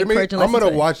 Are you kidding me? I'm gonna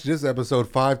watch this episode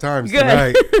 5 times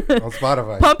tonight on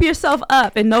Spotify. Pump yourself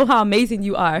up and know how amazing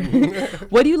you are.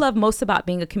 What do you love most about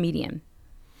being a comedian?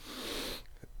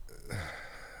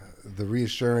 The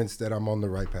reassurance that I'm on the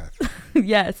right path.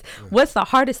 Yes. Yeah. What's the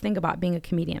hardest thing about being a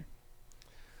comedian?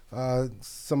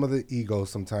 Some of the ego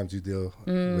sometimes you deal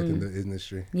with in the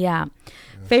industry. Yeah.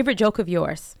 Favorite joke of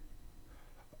yours?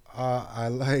 I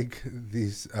like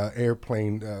these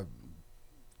airplane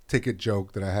ticket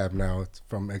joke that I have now. It's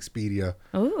from Expedia.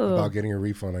 Ooh. About getting a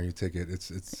refund on your ticket.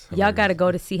 It's y'all got to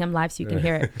go to see him live so you can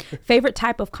hear it. Favorite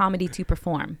type of comedy to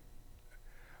perform?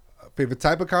 Favorite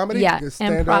type of comedy? Yeah,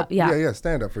 Stand improv, up. yeah. Yeah,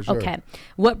 stand up for sure. Okay.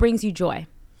 What brings you joy?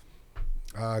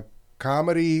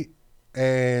 Comedy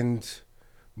and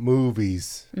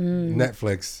movies.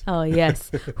 Netflix. Oh,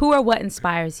 yes. Who or what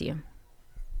inspires you?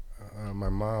 My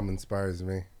mom inspires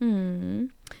me.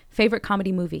 Favorite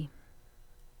comedy movie?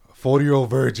 40-Year-Old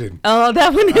Virgin. Oh,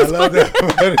 that one I is love funny.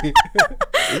 that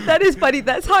movie. That is funny.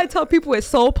 That's how I tell people with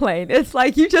Soul Plane. It's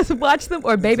like you just watch them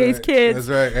or Bebe's Kids.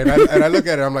 That's right. And I look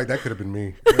at it, I'm like, that could have been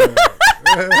me.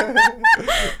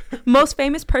 Most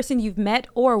famous person you've met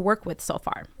or worked with so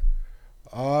far?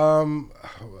 A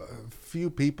few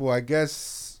people, I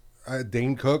guess.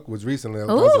 Dane Cook was recently. That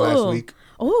was last week.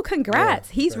 Oh, congrats.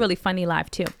 Yeah, He's really funny live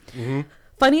too.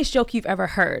 Funniest joke you've ever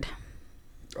heard?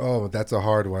 Oh, that's a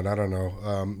hard one. I don't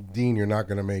know. Dean, you're not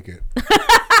going to make it.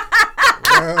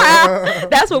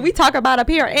 That's what we talk about up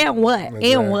here. And what? That's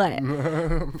and right.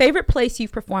 what? Favorite place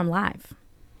you've performed live?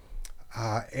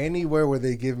 Anywhere where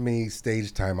they give me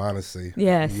stage time, honestly.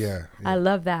 Yes. Yeah. I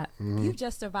love that. You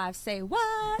just survived. Say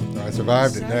what? I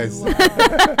survived it. Nice.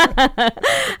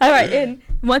 All right. And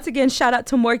once again, shout out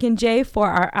to Morgan J for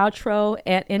our intro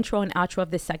and outro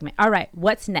of this segment. All right.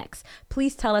 What's next?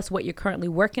 Please tell us what you're currently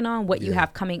working on, what you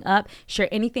have coming up. Share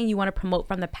anything you want to promote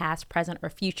from the past, present, or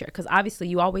future. Because obviously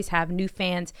you always have new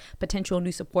fans, potential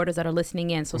new supporters that are listening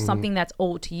in. So something that's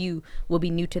old to you will be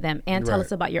new to them. And tell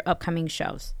us about your upcoming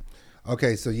shows.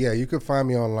 Okay, so yeah, you can find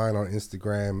me online on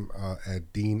Instagram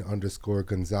at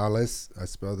Dean_Gonzalez. I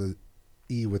spell the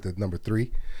E with the number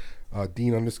 3.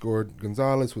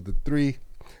 Dean_Gonzalez with the 3.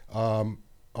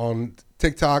 On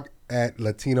TikTok at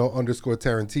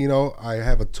Latino_Tarantino. I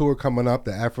have a tour coming up,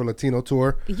 the Afro Latino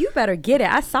tour. You better get it.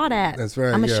 I saw that. That's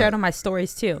right. I'm going to share it on my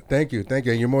stories too. Thank you.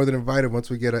 And you're more than invited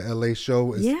once we get a LA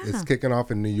show. It's kicking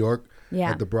off in New York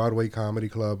at the Broadway Comedy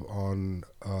Club on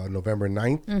November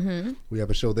 9th. We have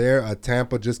a show there.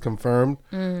 Tampa just confirmed.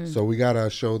 So we got a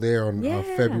show there on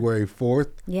February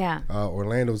 4th. Yeah.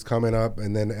 Orlando's coming up,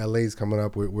 and then LA's coming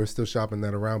up. We're still shopping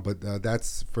that around, but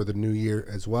that's for the new year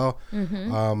as well.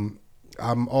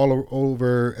 I'm all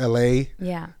over LA.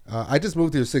 Yeah. I just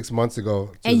moved here 6 months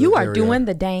ago. And you are doing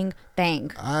the dang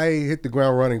thing. I hit the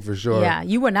ground running for sure. Yeah.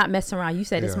 You were not messing around. You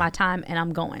said it's my time and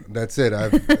I'm going. That's it.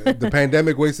 The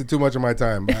pandemic wasted too much of my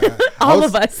time. All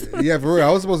of us. Yeah, for real.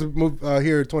 I was supposed to move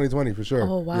here in 2020 for sure.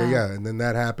 Oh, wow. Yeah. And then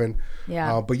that happened.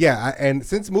 Yeah. But yeah, and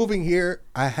since moving here,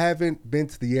 I haven't been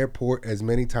to the airport as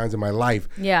many times in my life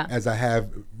as I have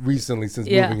recently since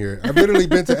moving here. I've literally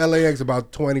been to LAX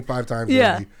about 25 times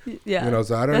already. Yeah. You know,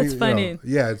 so I don't That's funny.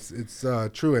 It's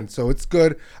true. And so it's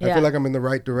good. I feel like I'm in the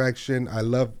right direction. I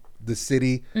love the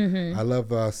city. I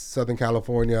love Southern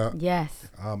California. Yes.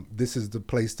 This is the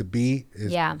place to be.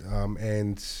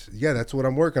 And that's what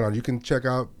I'm working on. You can check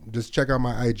out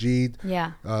my IG.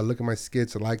 Yeah. Look at my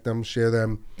skits, like them, share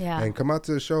them. Yeah. And come out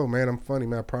to the show, man. I'm funny,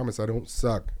 man. I promise I don't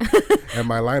suck. And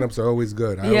my lineups are always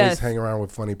good. I always hang around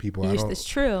with funny people. It's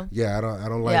true. Yeah, I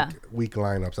don't like weak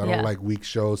lineups. I don't like weak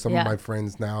shows. Some of my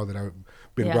friends now that I've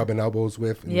been rubbing elbows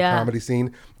with in the comedy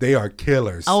scene, they are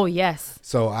killers. Oh yes.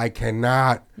 So I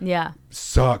cannot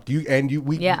suck.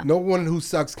 No one who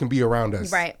sucks can be around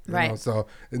us. Right. You know? So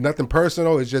it's nothing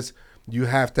personal. It's just you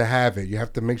have to have it. You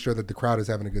have to make sure that the crowd is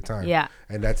having a good time. Yeah.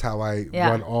 And that's how I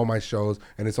run all my shows,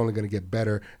 and it's only going to get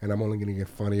better, and I'm only going to get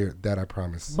funnier. That I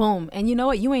promise. Boom. And you know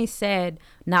what? You ain't said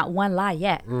not one lie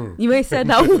yet. You ain't said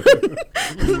not one.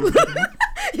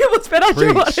 You almost spit out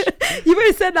your water. You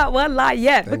ain't said not one lie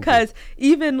yet. Because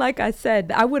even like I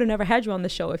said, I would have never had you on the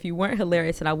show if you weren't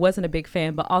hilarious and I wasn't a big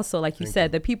fan. But also, like you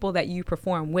said, the people that you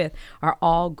perform with are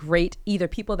all great. Either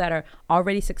people that are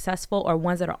already successful or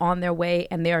ones that are on their way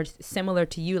and they're similar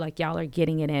to you, like y'all are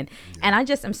getting it in. And I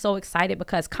just am so excited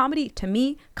because comedy, to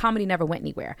me, comedy never went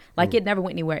anywhere. Like it never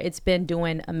went anywhere. It's been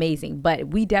doing amazing. But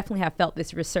we definitely have felt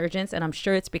this resurgence, and I'm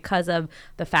sure it's because of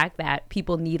the fact that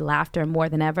people need laughter more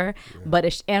than ever. But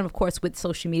and of course with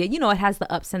social media, you know, it has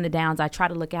the ups and the downs. I try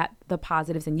to look at the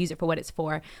positives and use it for what it's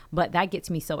for, but that gets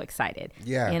me so excited.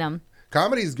 Yeah. You know?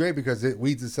 Comedy is great because it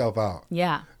weeds itself out.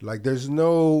 Yeah. Like there's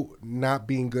no not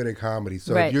being good at comedy.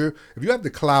 So if you have the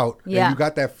clout and you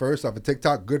got that first off of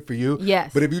TikTok, good for you.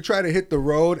 Yes. But if you try to hit the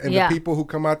road and the people who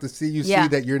come out to see you see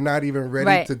that you're not even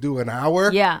ready to do an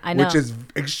hour, I know. which is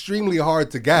extremely hard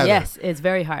to gather. Yes, it's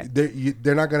very hard.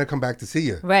 They're not going to come back to see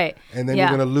you. Right. And then you're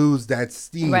going to lose that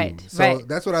steam. Right. So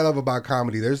that's what I love about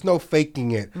comedy. There's no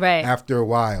faking it after a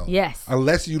while. Yes.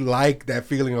 Unless you like that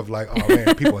feeling of like, oh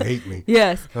man, people hate me.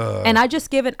 Yes. And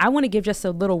I want to give just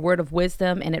a little word of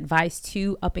wisdom and advice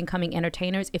to up and coming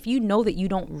entertainers. If you know that you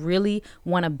don't really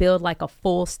want to build like a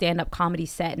full stand-up comedy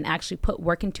set and actually put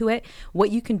work into it,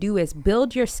 what you can do is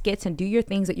build your skits and do your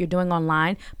things that you're doing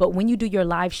online. But when you do your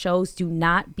live shows, do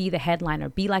not be the headliner.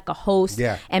 Be like a host,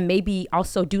 and maybe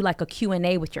also do like a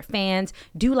Q&A with your fans.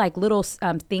 Do like little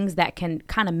things that can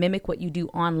kind of mimic what you do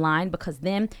online, because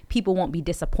then people won't be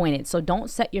disappointed. So don't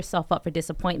set yourself up for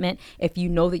disappointment if you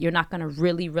know that you're not going to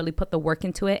really put the work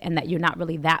into it and that you're not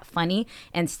really that funny.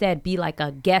 Instead, be like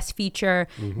a guest feature.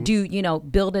 Do,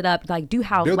 build it up. Like do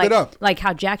how like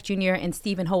how Jack Jr. and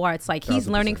Stephen Howart's, like he's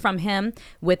 100%. Learning from him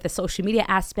with the social media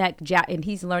aspect, Jack, and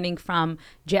he's learning from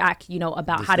Jack,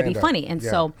 about how to be funny. And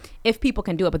so if people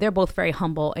can do it, but they're both very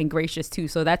humble and gracious too,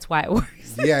 so that's why it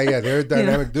works. They're a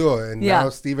dynamic duo, and now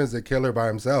Stephen's a killer by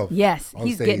himself. Yes,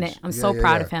 he's stage. Getting it. I'm so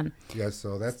proud of him.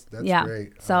 So that's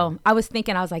great. So I was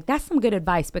like, that's some good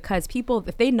advice, because people,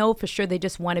 if they know for sure they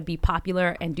just want to be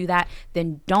popular and do that,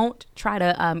 then don't try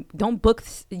to don't book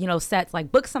sets.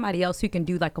 Like book somebody else who can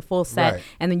do like a full set,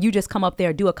 and then you just come up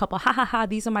there, do a couple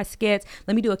these are my skits,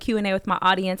 let me do a Q&A with my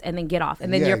audience, and then get off,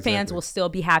 and then your fans will still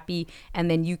be happy, and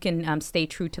then you can stay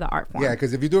true to the art form.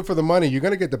 Because if you do it for the money, you're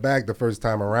gonna get the bag the first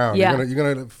time around. You're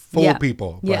gonna fool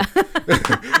people.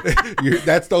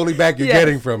 That's the only bag you're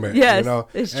getting from it.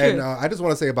 It's true. And I just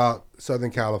want to say about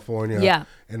Southern California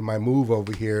and my move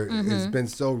over here, it's been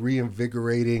so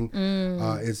reinvigorating.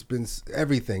 It's been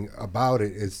everything about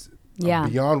it is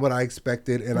beyond what I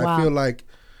expected, and I feel like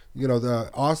the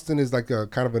Austin is like a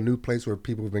kind of a new place where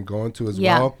people have been going to as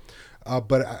well.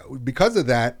 But because of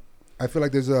that, I feel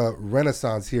like there's a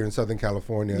renaissance here in Southern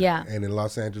California and in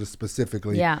Los Angeles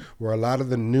specifically, where a lot of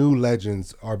the new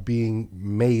legends are being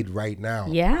made right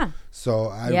now. So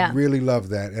I really love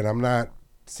that, and I'm not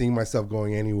seeing myself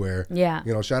going anywhere.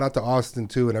 Shout out to Austin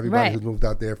too, and everybody who's moved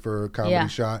out there for a comedy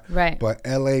shot. But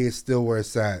LA is still where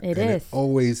it's at. It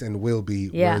always and will be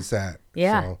where it's at.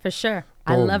 So, for sure.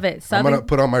 Boom. I love it. I'm gonna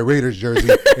put on my Raiders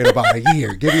jersey in about a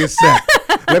year. Give me a sec.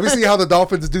 Let me see how the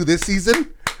Dolphins do this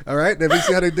season. All right, let me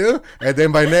see how they do. And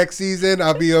then by next season,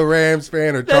 I'll be a Rams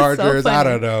fan or Chargers. I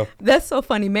don't know. That's so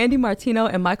funny. Mandy Martino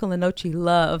and Michael Lenoci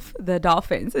love the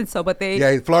Dolphins. And so, but they...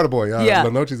 Yeah, he's Florida boy.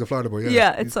 Lenoci's a Florida boy.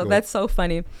 And so cool. That's so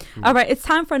funny. All right, it's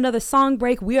time for another song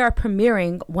break. We are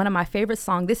premiering one of my favorite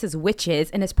songs. This is Witches,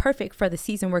 and it's perfect for the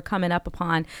season we're coming up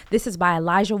upon. This is by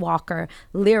Elijah Walker,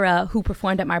 Lyra, who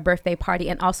performed at my birthday party,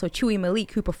 and also Chewy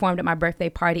Malik, who performed at my birthday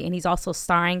party. And he's also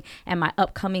starring in my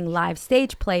upcoming live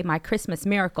stage play, My Christmas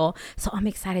Miracle. So I'm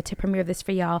excited to premiere this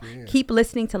for y'all. Keep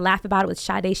listening to Laugh About It with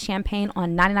Sade Champagne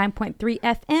on 99.3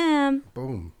 FM.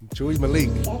 Boom. Chewy Malik.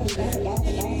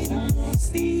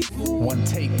 One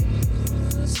take.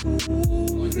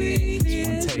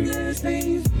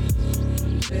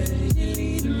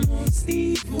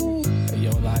 Hey, yo,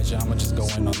 Elijah, I'ma just go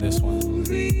in on this one.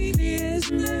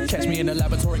 Catch me in the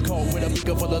laboratory cold with a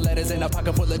beaker full of letters and a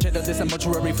pocket full of cheddar. This a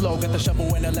mortuary flow. Got the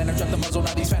shovel and the lantern, drop the muzzle.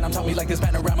 Now these phantoms taught me like this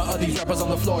panorama of these rappers on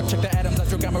the floor. Check the atoms,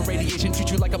 astro gamma radiation.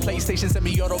 Treat you like a PlayStation,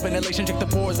 semi-auto ventilation. Check the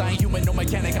pores, I ain't human, no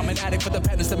mechanic. I'm an addict for the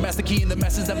patterns, the master key and the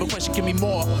message. Never question, give me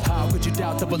more. How could you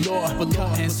doubt the velour?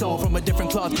 Cut and soul from a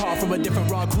different cloth, car from a different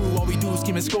raw crew. All we do is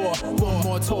scheme and score. One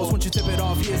more toast, once you tip it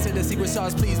off. Here, say the secret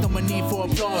sauce, please. No more need for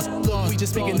applause. Lord, we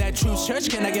just speaking that truth, church.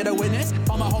 Can I get a witness?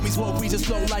 All my homies woke, we just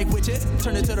flow like witches.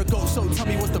 Turn it to the ghost, so tell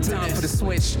me what's the business. Time for the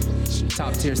switch.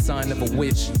 Top tier son of a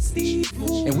witch.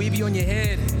 And we be on your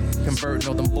head. Converting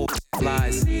all them bullshit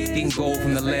lies. Getting gold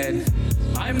from the lead.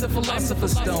 I'm the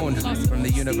philosopher's stone. From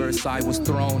the universe I was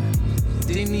thrown.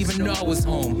 Didn't even know I was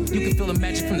home. You can feel the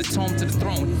magic from the tome to the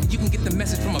throne. You can get the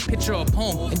message from a picture or a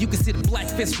poem. And you can see the black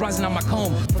fist rising on my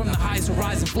comb. From the highest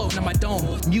horizon floating on my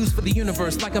dome. Muse for the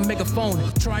universe like a megaphone.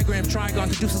 Trigram, trigon,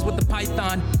 deduces with the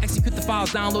python. Execute the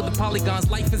files, download the polygons.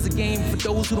 Life is a game for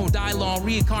those who don't die long.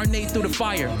 Reincarnate through the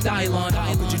fire. Dylon.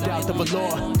 How could you doubt the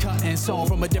velour? Cut and sewn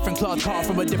from a different cloth, car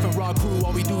from a different raw crew.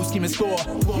 All we do is scheme and score.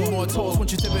 One more toast,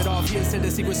 once you tip it off. Here, say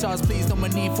the secret sauce, please. No more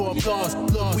need for applause.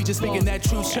 Lord, we just speaking that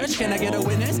truth, church. Can I get a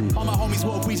witness? All my homies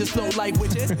woke, we just flow like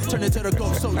witches. Turn it to the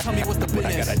ghost, so tell me what's the business. What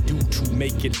I gotta do to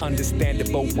make it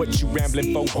understandable? What you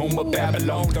rambling for? Home of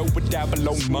Babylon, go with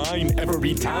Babylon mine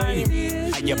every time.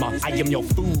 I am your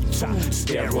food,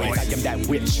 steroids. I am that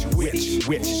witch.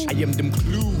 I am them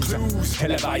clues.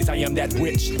 Televised, I am that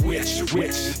witch.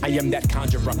 I am that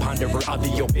conjurer, ponderer of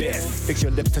the abyss. Fix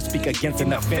your lips to speak against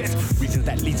an offense. Reasons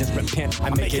that legions repent.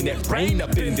 I'm making it rain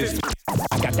up in this.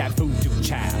 I got that voodoo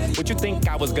child. What you think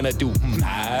I was gonna do?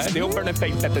 Still burning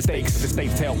faith at the stakes. The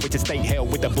state's hell, which is state hell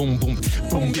with the boom, boom,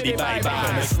 boom, diddy, bye,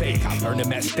 bye. Mistake, I burn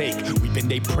them at stake. Weeping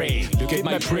they pray. Look at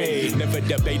my prey. Never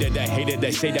debated the hated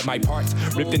the shade of my parts.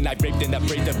 Ripped and I raped and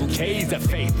upbraided the bouquets of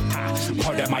faith.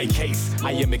 Part of my case.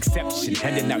 I am exception.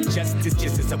 Handing out justice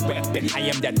just as a weapon. I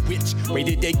am that witch. Where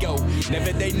did they go?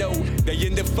 Never they know. They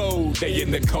in the fold. They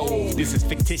in the cold. This is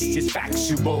fictitious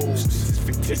factuals. This is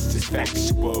fictitious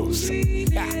factuals.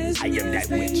 I am that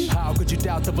witch. How could you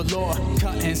doubt the velour?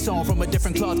 Cut and sewn from a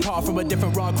different cloth, carved from a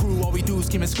different raw crew. All we do is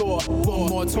scheme and score. One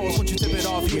more toast, won't you tip it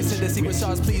off? You said the secret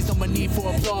sauce, please, no more need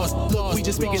for applause. Lord, we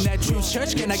just speaking that truth,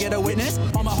 church. Can I get a witness?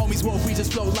 All my homies woke, we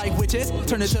just float like witches.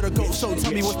 Turn it to the ghost, so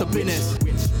tell me what's the business.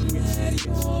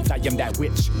 I am that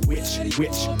witch.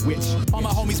 All my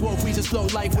homies woke, we just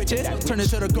float like witches. Turn it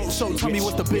to the ghost, so tell me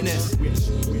what's the business.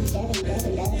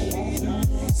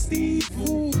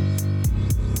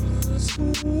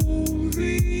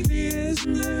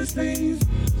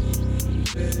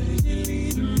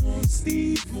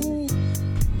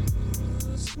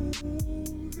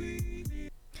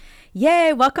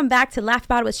 Yay, welcome back to Laugh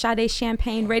About It with Sade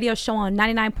Champagne radio show on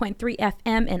 99.3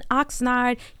 FM in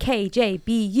Oxnard,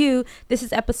 KJBU. This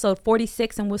is episode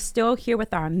 46, and we're still here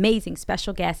with our amazing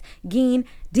special guest, Dean,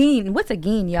 what's a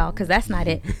Dean, y'all? Because that's not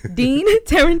it. Dean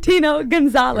Tarantino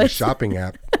Gonzalez. A shopping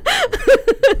app.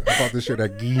 I bought this shirt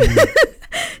at Dean.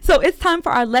 So it's time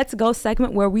for our Let's Go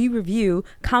segment where we review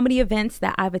comedy events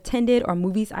that I've attended or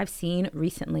movies I've seen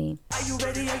recently. Are you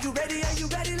ready? Are you ready? Are you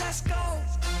ready? Let's go.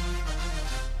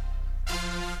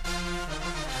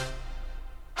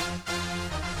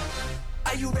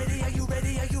 Are you ready? Are you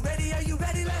ready? Are you ready? Are you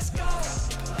ready? Let's go.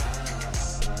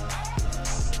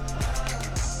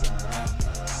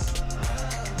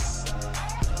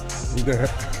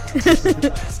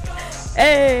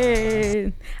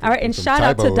 Hey, all right, and shout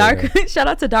out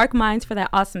to Dark Minds for that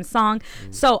awesome song.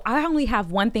 So I only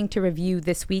have one thing to review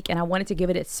this week, and I wanted to give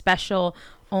it its special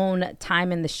own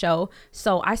time in the show.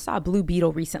 So I saw Blue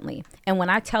Beetle recently, and when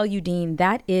I tell you, Dean,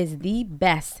 that is the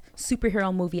best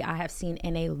superhero movie I have seen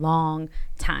in a long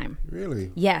time.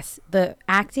 Really? Yes, the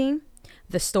acting,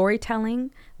 the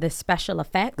storytelling, the special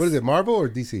effects. What is it, Marvel or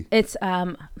DC? It's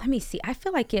let me see. I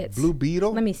feel like it's Blue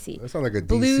Beetle. Let me see. That sounds like a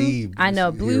Blue, DC. I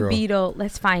know, Blue hero. Beetle.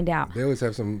 Let's find out. They always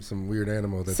have some weird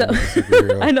animal that's So, a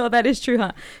superhero. I know that is true,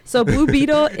 huh? So Blue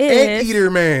Beetle is Anteater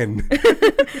Man.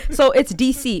 So it's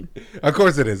DC. Of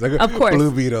course it is. Of course. Blue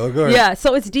Beetle. Of course. Yeah,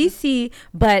 so it's DC,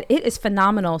 but it is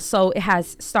phenomenal. So it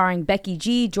has starring Becky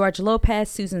G, George Lopez,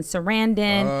 Susan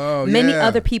Sarandon, many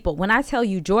other people. When I tell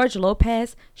you George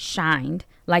Lopez shined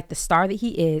like the star that he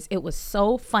is, it was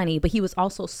so funny, but he was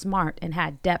also smart and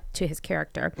had depth to his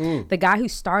character. The guy who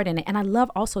starred in it. And I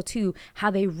love also too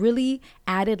how they really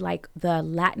added like the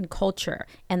Latin culture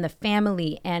and the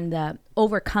family and the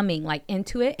overcoming like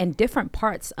into it and different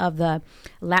parts of the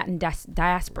Latin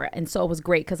diaspora. And so it was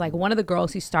great because like one of the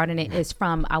girls who starred in it is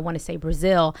from, I want to say,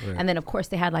 Brazil. Right. And then of course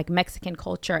they had like Mexican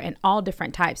culture and all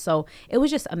different types. So it was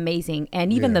just amazing.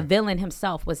 And even the villain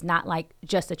himself was not like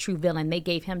just a true villain. They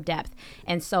gave him depth.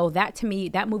 And so that to me,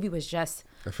 that movie was just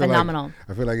phenomenal.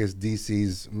 I feel like it's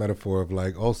DC's metaphor of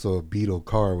like also a Beetle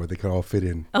car where they can all fit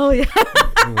in. Oh yeah.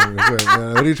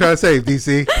 What are you trying to say,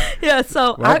 DC? Yeah,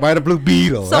 so buy the Blue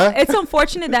Beetle. So it's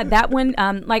unfortunate that one,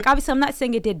 like obviously I'm not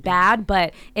saying it did bad,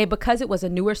 but because it was a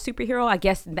newer superhero, I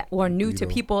guess, or new to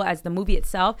people as the movie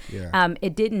itself,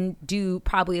 it didn't do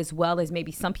probably as well as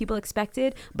maybe some people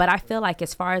expected. But I feel like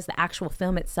as far as the actual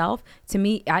film itself, to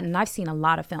me, and I've seen a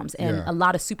lot of films and a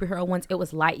lot of superhero ones, it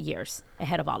was light years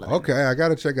ahead of all of them. Okay, I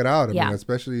gotta check it out. I mean,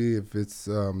 especially if it's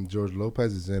George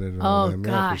Lopez is in it. And all that.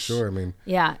 Gosh, for sure. I mean,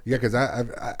 yeah, because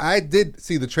I did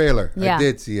see the trailer. Yeah. I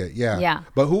did see it. Yeah.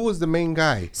 But who was the main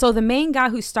guy? So the main guy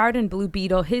who starred in Blue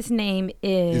Beetle, his name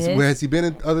is. Has he been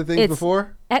in other things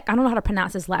before? I don't know how to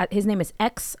pronounce his last. His name is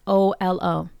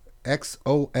Xolo.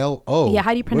 Xolo. Yeah,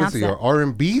 how do you pronounce that?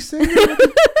 R&B singer?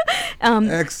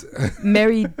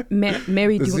 Mary.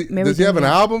 Does he have an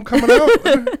album coming out?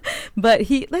 But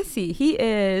he's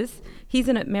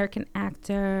an American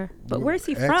actor. But where is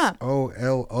he from?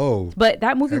 Xolo. But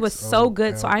that movie was so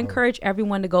good, so I encourage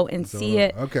everyone to go and see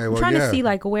it. Okay, well, I'm trying to see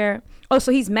like where. Oh,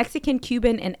 so he's Mexican,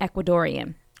 Cuban, and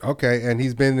Ecuadorian. Okay, and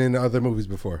he's been in other movies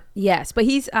before. Yes, but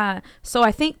he's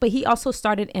but he also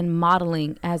started in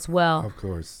modeling as well. Of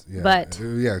course, yeah. But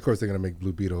of course they're gonna make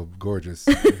Blue Beetle gorgeous.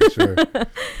 For sure.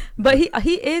 But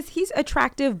he's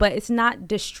attractive, but it's not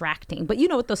distracting. But you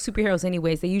know, with those superheroes,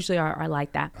 anyways, they usually are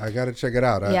like that. I gotta check it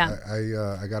out. Yeah.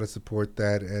 I gotta support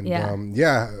that, and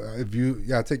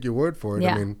I take your word for it.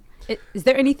 Yeah. I mean, is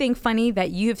there anything funny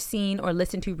that you have seen or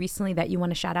listened to recently that you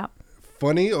want to shout out?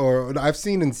 funny, or I've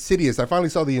seen Insidious. I finally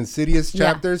saw the Insidious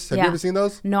chapters. Have you ever seen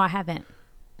those? No, I haven't.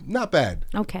 Not bad.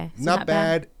 Okay. So not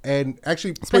bad, and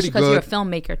actually especially pretty good. because you're a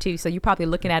filmmaker too, so you're probably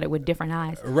looking at it with different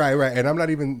eyes. Right. And I'm not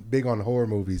even big on horror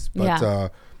movies,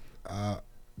 but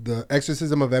The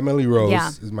Exorcism of Emily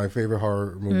Rose is my favorite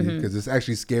horror movie because it's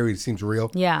actually scary. It seems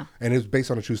real. Yeah. And it's based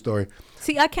on a true story.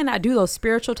 See, I cannot do those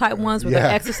spiritual type ones with the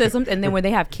exorcisms, and then when they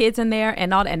have kids in there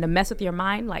and all, and to mess with your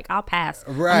mind, like I'll pass.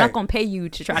 Right. I'm not gonna pay you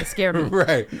to try to scare me.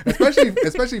 Right.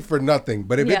 Especially for nothing.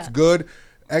 But if it's good,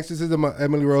 Exorcism of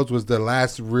Emily Rose was the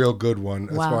last real good one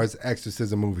as far as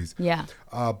exorcism movies. Yeah.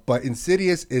 But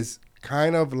Insidious is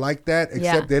kind of like that,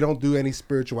 except they don't do any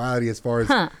spirituality as far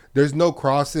as there's no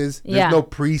crosses, there's no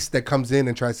priest that comes in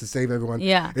and tries to save everyone.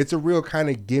 Yeah. It's a real kind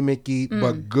of gimmicky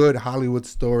but good Hollywood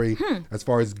story as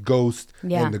far as ghost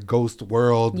and the ghost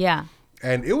world. Yeah.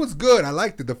 And it was good. I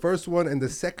liked it. The first one and the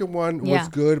second one was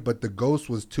good, but the ghost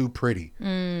was too pretty.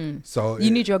 So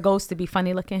you need your ghost to be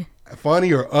funny looking.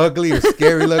 Funny or ugly or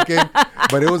scary looking,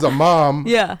 but it was a mom.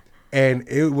 Yeah. And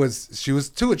she was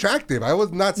too attractive. I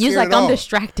was not scared You're like, at all. I'm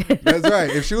distracted. That's right.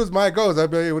 If she was my ghost, I'd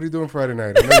be like, hey, what are you doing Friday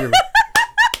night? I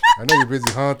know you're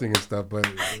busy haunting and stuff, but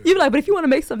you'd be like, but if you want to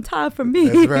make some time for me.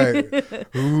 That's right.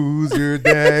 Who's your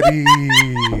daddy?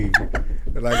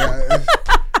 But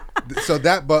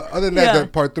other than that, the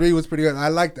part 3 was pretty good. I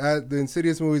liked the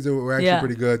Insidious movies that were actually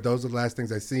pretty good. Those are the last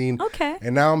things I seen. Okay.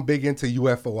 And now I'm big into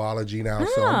UFOlogy now,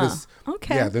 so I'm just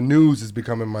okay. the news is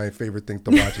becoming my favorite thing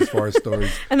to watch as far as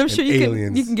stories. And I'm sure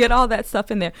you can get all that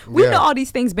stuff in there. We know all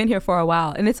these things been here for a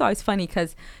while, and it's always funny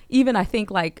because even I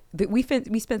think like we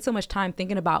spend so much time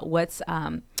thinking about what's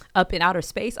up in outer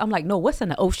space. I'm like, no, what's in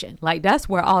the ocean? Like that's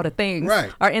where all the things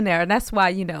are in there, and that's why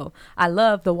I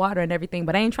love the water and everything,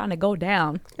 but I ain't trying to go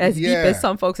down as deep as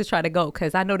some folks are trying to go,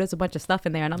 because I know there's a bunch of stuff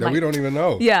in there, and I'm like, we don't even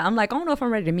know. Yeah, I'm like, I don't know if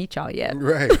I'm ready to meet y'all yet.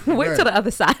 Right. Wait till the other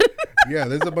side. Yeah,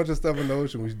 there's a bunch of stuff in the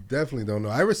ocean we definitely don't know.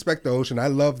 I respect the ocean. I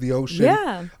love the ocean.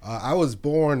 Yeah. I was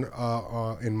born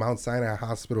in Mount Sinai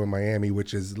Hospital in Miami,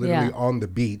 which is literally on the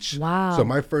beach. Wow. So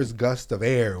my first gust of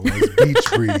air was beach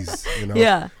breeze.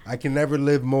 Yeah. I can never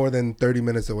live more than 30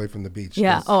 minutes away from the beach.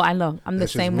 Yeah. Oh, I know. I'm the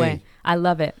same way. I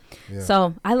love it. Yeah.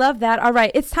 So I love that. All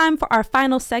right. It's time for our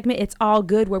final segment. It's All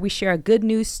Good, where we share a good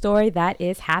news story that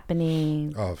is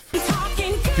happening. Oh,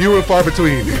 few and far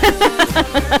between.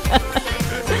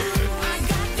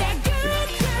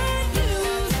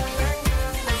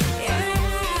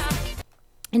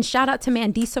 And shout out to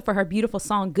Mandisa for her beautiful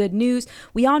song, Good News.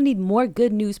 We all need more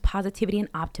good news, positivity, and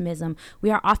optimism. We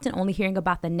are often only hearing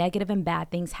about the negative and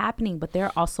bad things happening, but there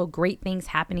are also great things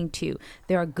happening too.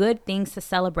 There are good things to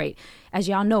celebrate. As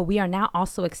y'all know, we are now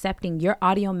also accepting your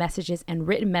audio messages and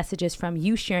written messages from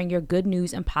you sharing your good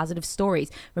news and positive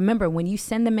stories. Remember, when you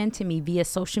send them in to me via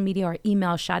social media or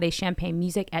email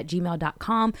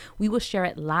sadechampagnemusic@gmail.com, we will share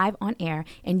it live on air,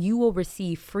 and you will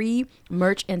receive free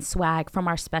merch and swag from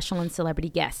our special and celebrity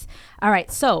guests. All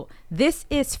right, so this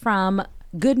is from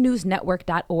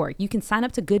goodnewsnetwork.org. You can sign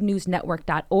up to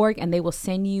goodnewsnetwork.org, and they will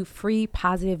send you free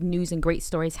positive news and great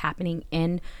stories happening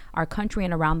in our country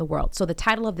and around the world. So the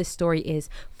title of this story is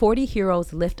 40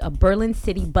 Heroes Lift a Berlin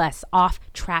City Bus Off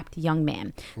Trapped Young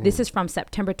Man. This is from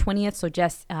September 20th, so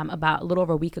just about a little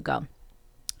over a week ago.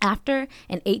 After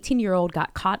an 18-year-old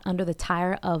got caught under the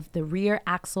tire of the rear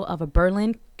axle of a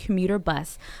Berlin commuter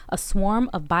bus, a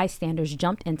swarm of bystanders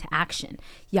jumped into action.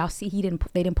 Y'all see,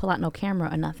 they didn't pull out no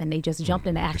camera or nothing. They just jumped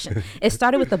into action. It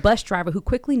started with the bus driver, who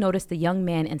quickly noticed the young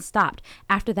man and stopped.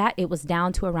 After that, it was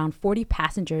down to around 40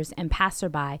 passengers and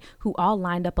passerby, who all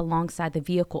lined up alongside the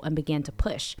vehicle and began to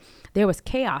push. There was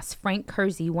chaos. Frank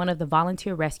Kersey, one of the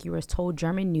volunteer rescuers, told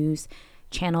German news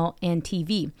channel and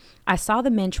TV. I saw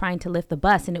the men trying to lift the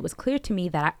bus, and it was clear to me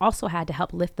that I also had to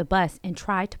help lift the bus and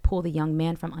try to pull the young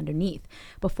man from underneath.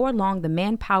 Before long, the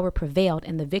manpower prevailed,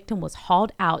 and the victim was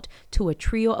hauled out to a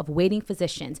trio of waiting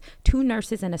physicians, 2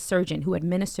 nurses and a surgeon, who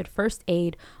administered first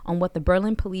aid on what the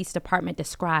Berlin Police Department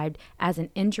described as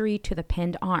an injury to the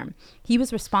pinned arm. He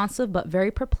was responsive but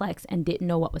very perplexed and didn't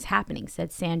know what was happening,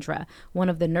 said Sandra, one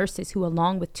of the nurses who,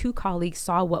 along with 2 colleagues,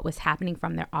 saw what was happening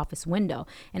from their office window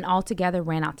and altogether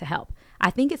ran out to help.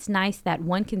 I think it's nice that no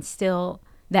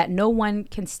one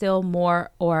can steal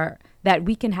more, or that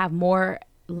we can have more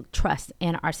trust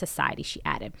in our society, she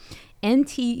added.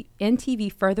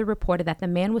 NTV further reported that the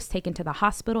man was taken to the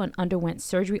hospital and underwent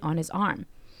surgery on his arm.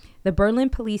 The Berlin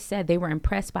police said they were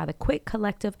impressed by the quick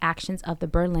collective actions of the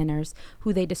Berliners,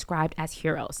 who they described as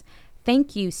heroes.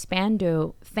 Thank you,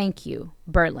 Spando. Thank you,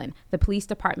 Berlin. The police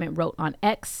department wrote on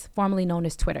X, formerly known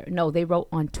as Twitter. No, they wrote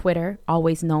on Twitter,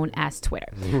 always known as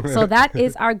Twitter. So that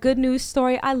is our good news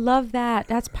story. I love that.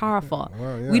 That's powerful.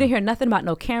 Wow, yeah. We didn't hear nothing about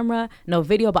no camera, no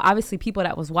video, but obviously people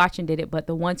that was watching did it, but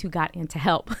the ones who got in to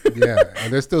help. Yeah,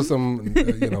 and there's still some,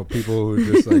 people who are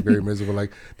just like very miserable.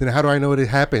 Like, then how do I know it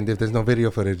happened if there's no video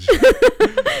footage?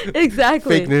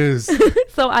 Exactly. Fake news.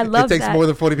 So I love that. It takes more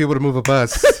than 40 people to move a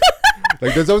bus.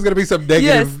 Like, there's always going to be some negative.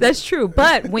 Yes, that's true.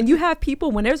 But when you have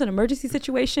people, when there's an emergency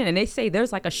situation, and they say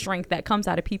there's like a strength that comes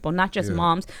out of people, not just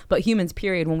moms, but humans,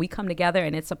 period, when we come together,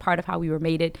 and it's a part of how we were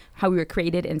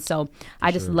created. And so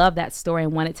I just love that story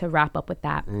and wanted to wrap up with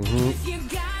that. Mm-hmm. If you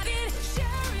got it, share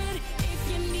it.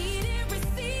 If you need it,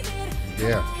 receive it.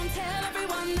 Yeah. Come on, tell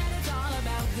everyone that it's all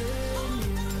about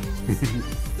good news.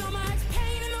 So much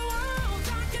pain in the world,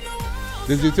 dark in the world.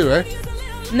 This is you too, right?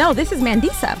 No, this is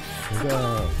Mandisa.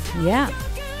 Yeah. Yeah.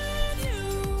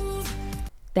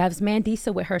 That was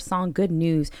Mandisa with her song Good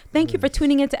News. Thank you for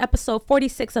tuning in to episode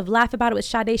 46 of Laugh About It with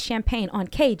Sade Champagne on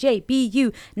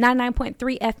KJBU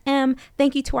 99.3 FM.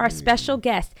 Thank you to our special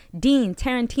guest, Dean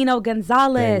Tarantino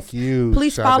Gonzalez. Thank you,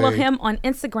 Please Sade. follow him on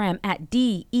Instagram at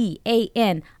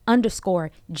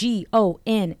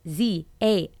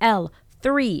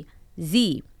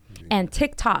DEAN_GONZAL3Z and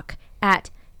TikTok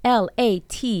at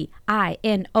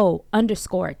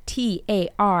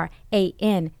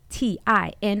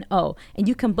LATINO_TARANTINO. And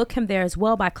you can book him there as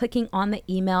well by clicking on the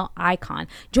email icon.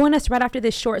 Join us right after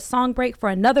this short song break for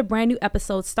another brand new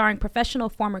episode starring professional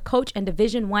former coach and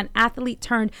Division I athlete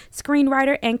turned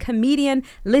screenwriter and comedian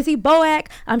Lizzie Boak.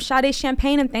 I'm Sade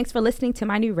Champagne, and thanks for listening to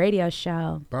my new radio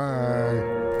show. Bye.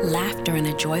 Laughter and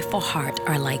a joyful heart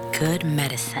are like good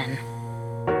medicine.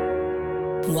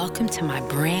 Welcome to my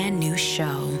brand new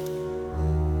show.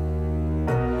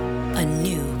 A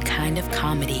new kind of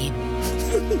comedy.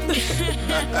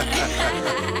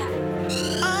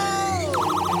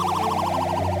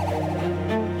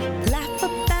 Laugh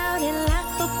about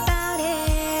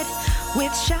it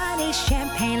with Sade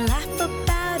Champagne. Laugh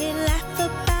about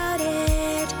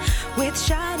it with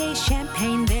Sade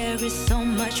Champagne. There is so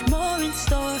much more in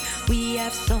store. We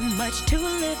have so much to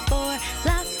live for.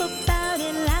 Laugh about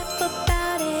it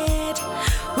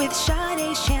with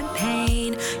Sade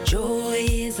Champagne. Joy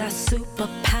is our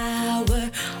superpower,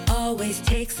 always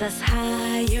takes us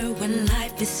higher when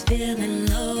life is feeling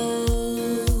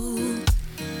low.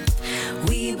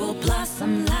 We will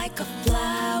blossom like a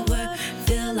flower,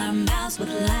 fill our mouths with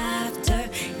laughter,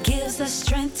 gives us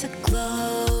strength to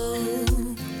glow.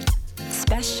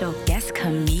 Special guest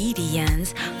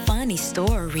comedians, funny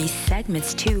stories,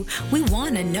 segments too. We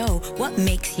want to know what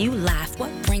makes you laugh, what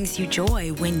brings you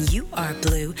joy when you are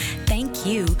blue. Thank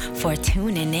you for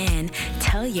tuning in.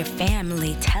 Tell your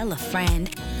family, tell a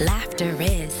friend. Laughter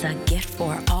is a gift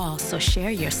for all, so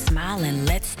share your smile and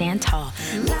let's stand tall.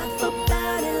 Laugh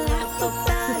about it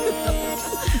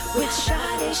with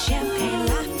Sade Champagne.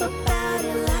 Laugh about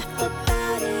it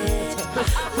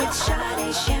with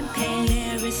Sade Champagne.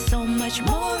 There is so much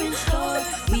more in store.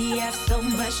 We have so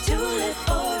much to live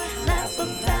for. Laugh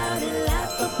about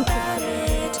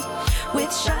it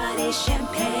with Sade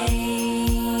Champagne.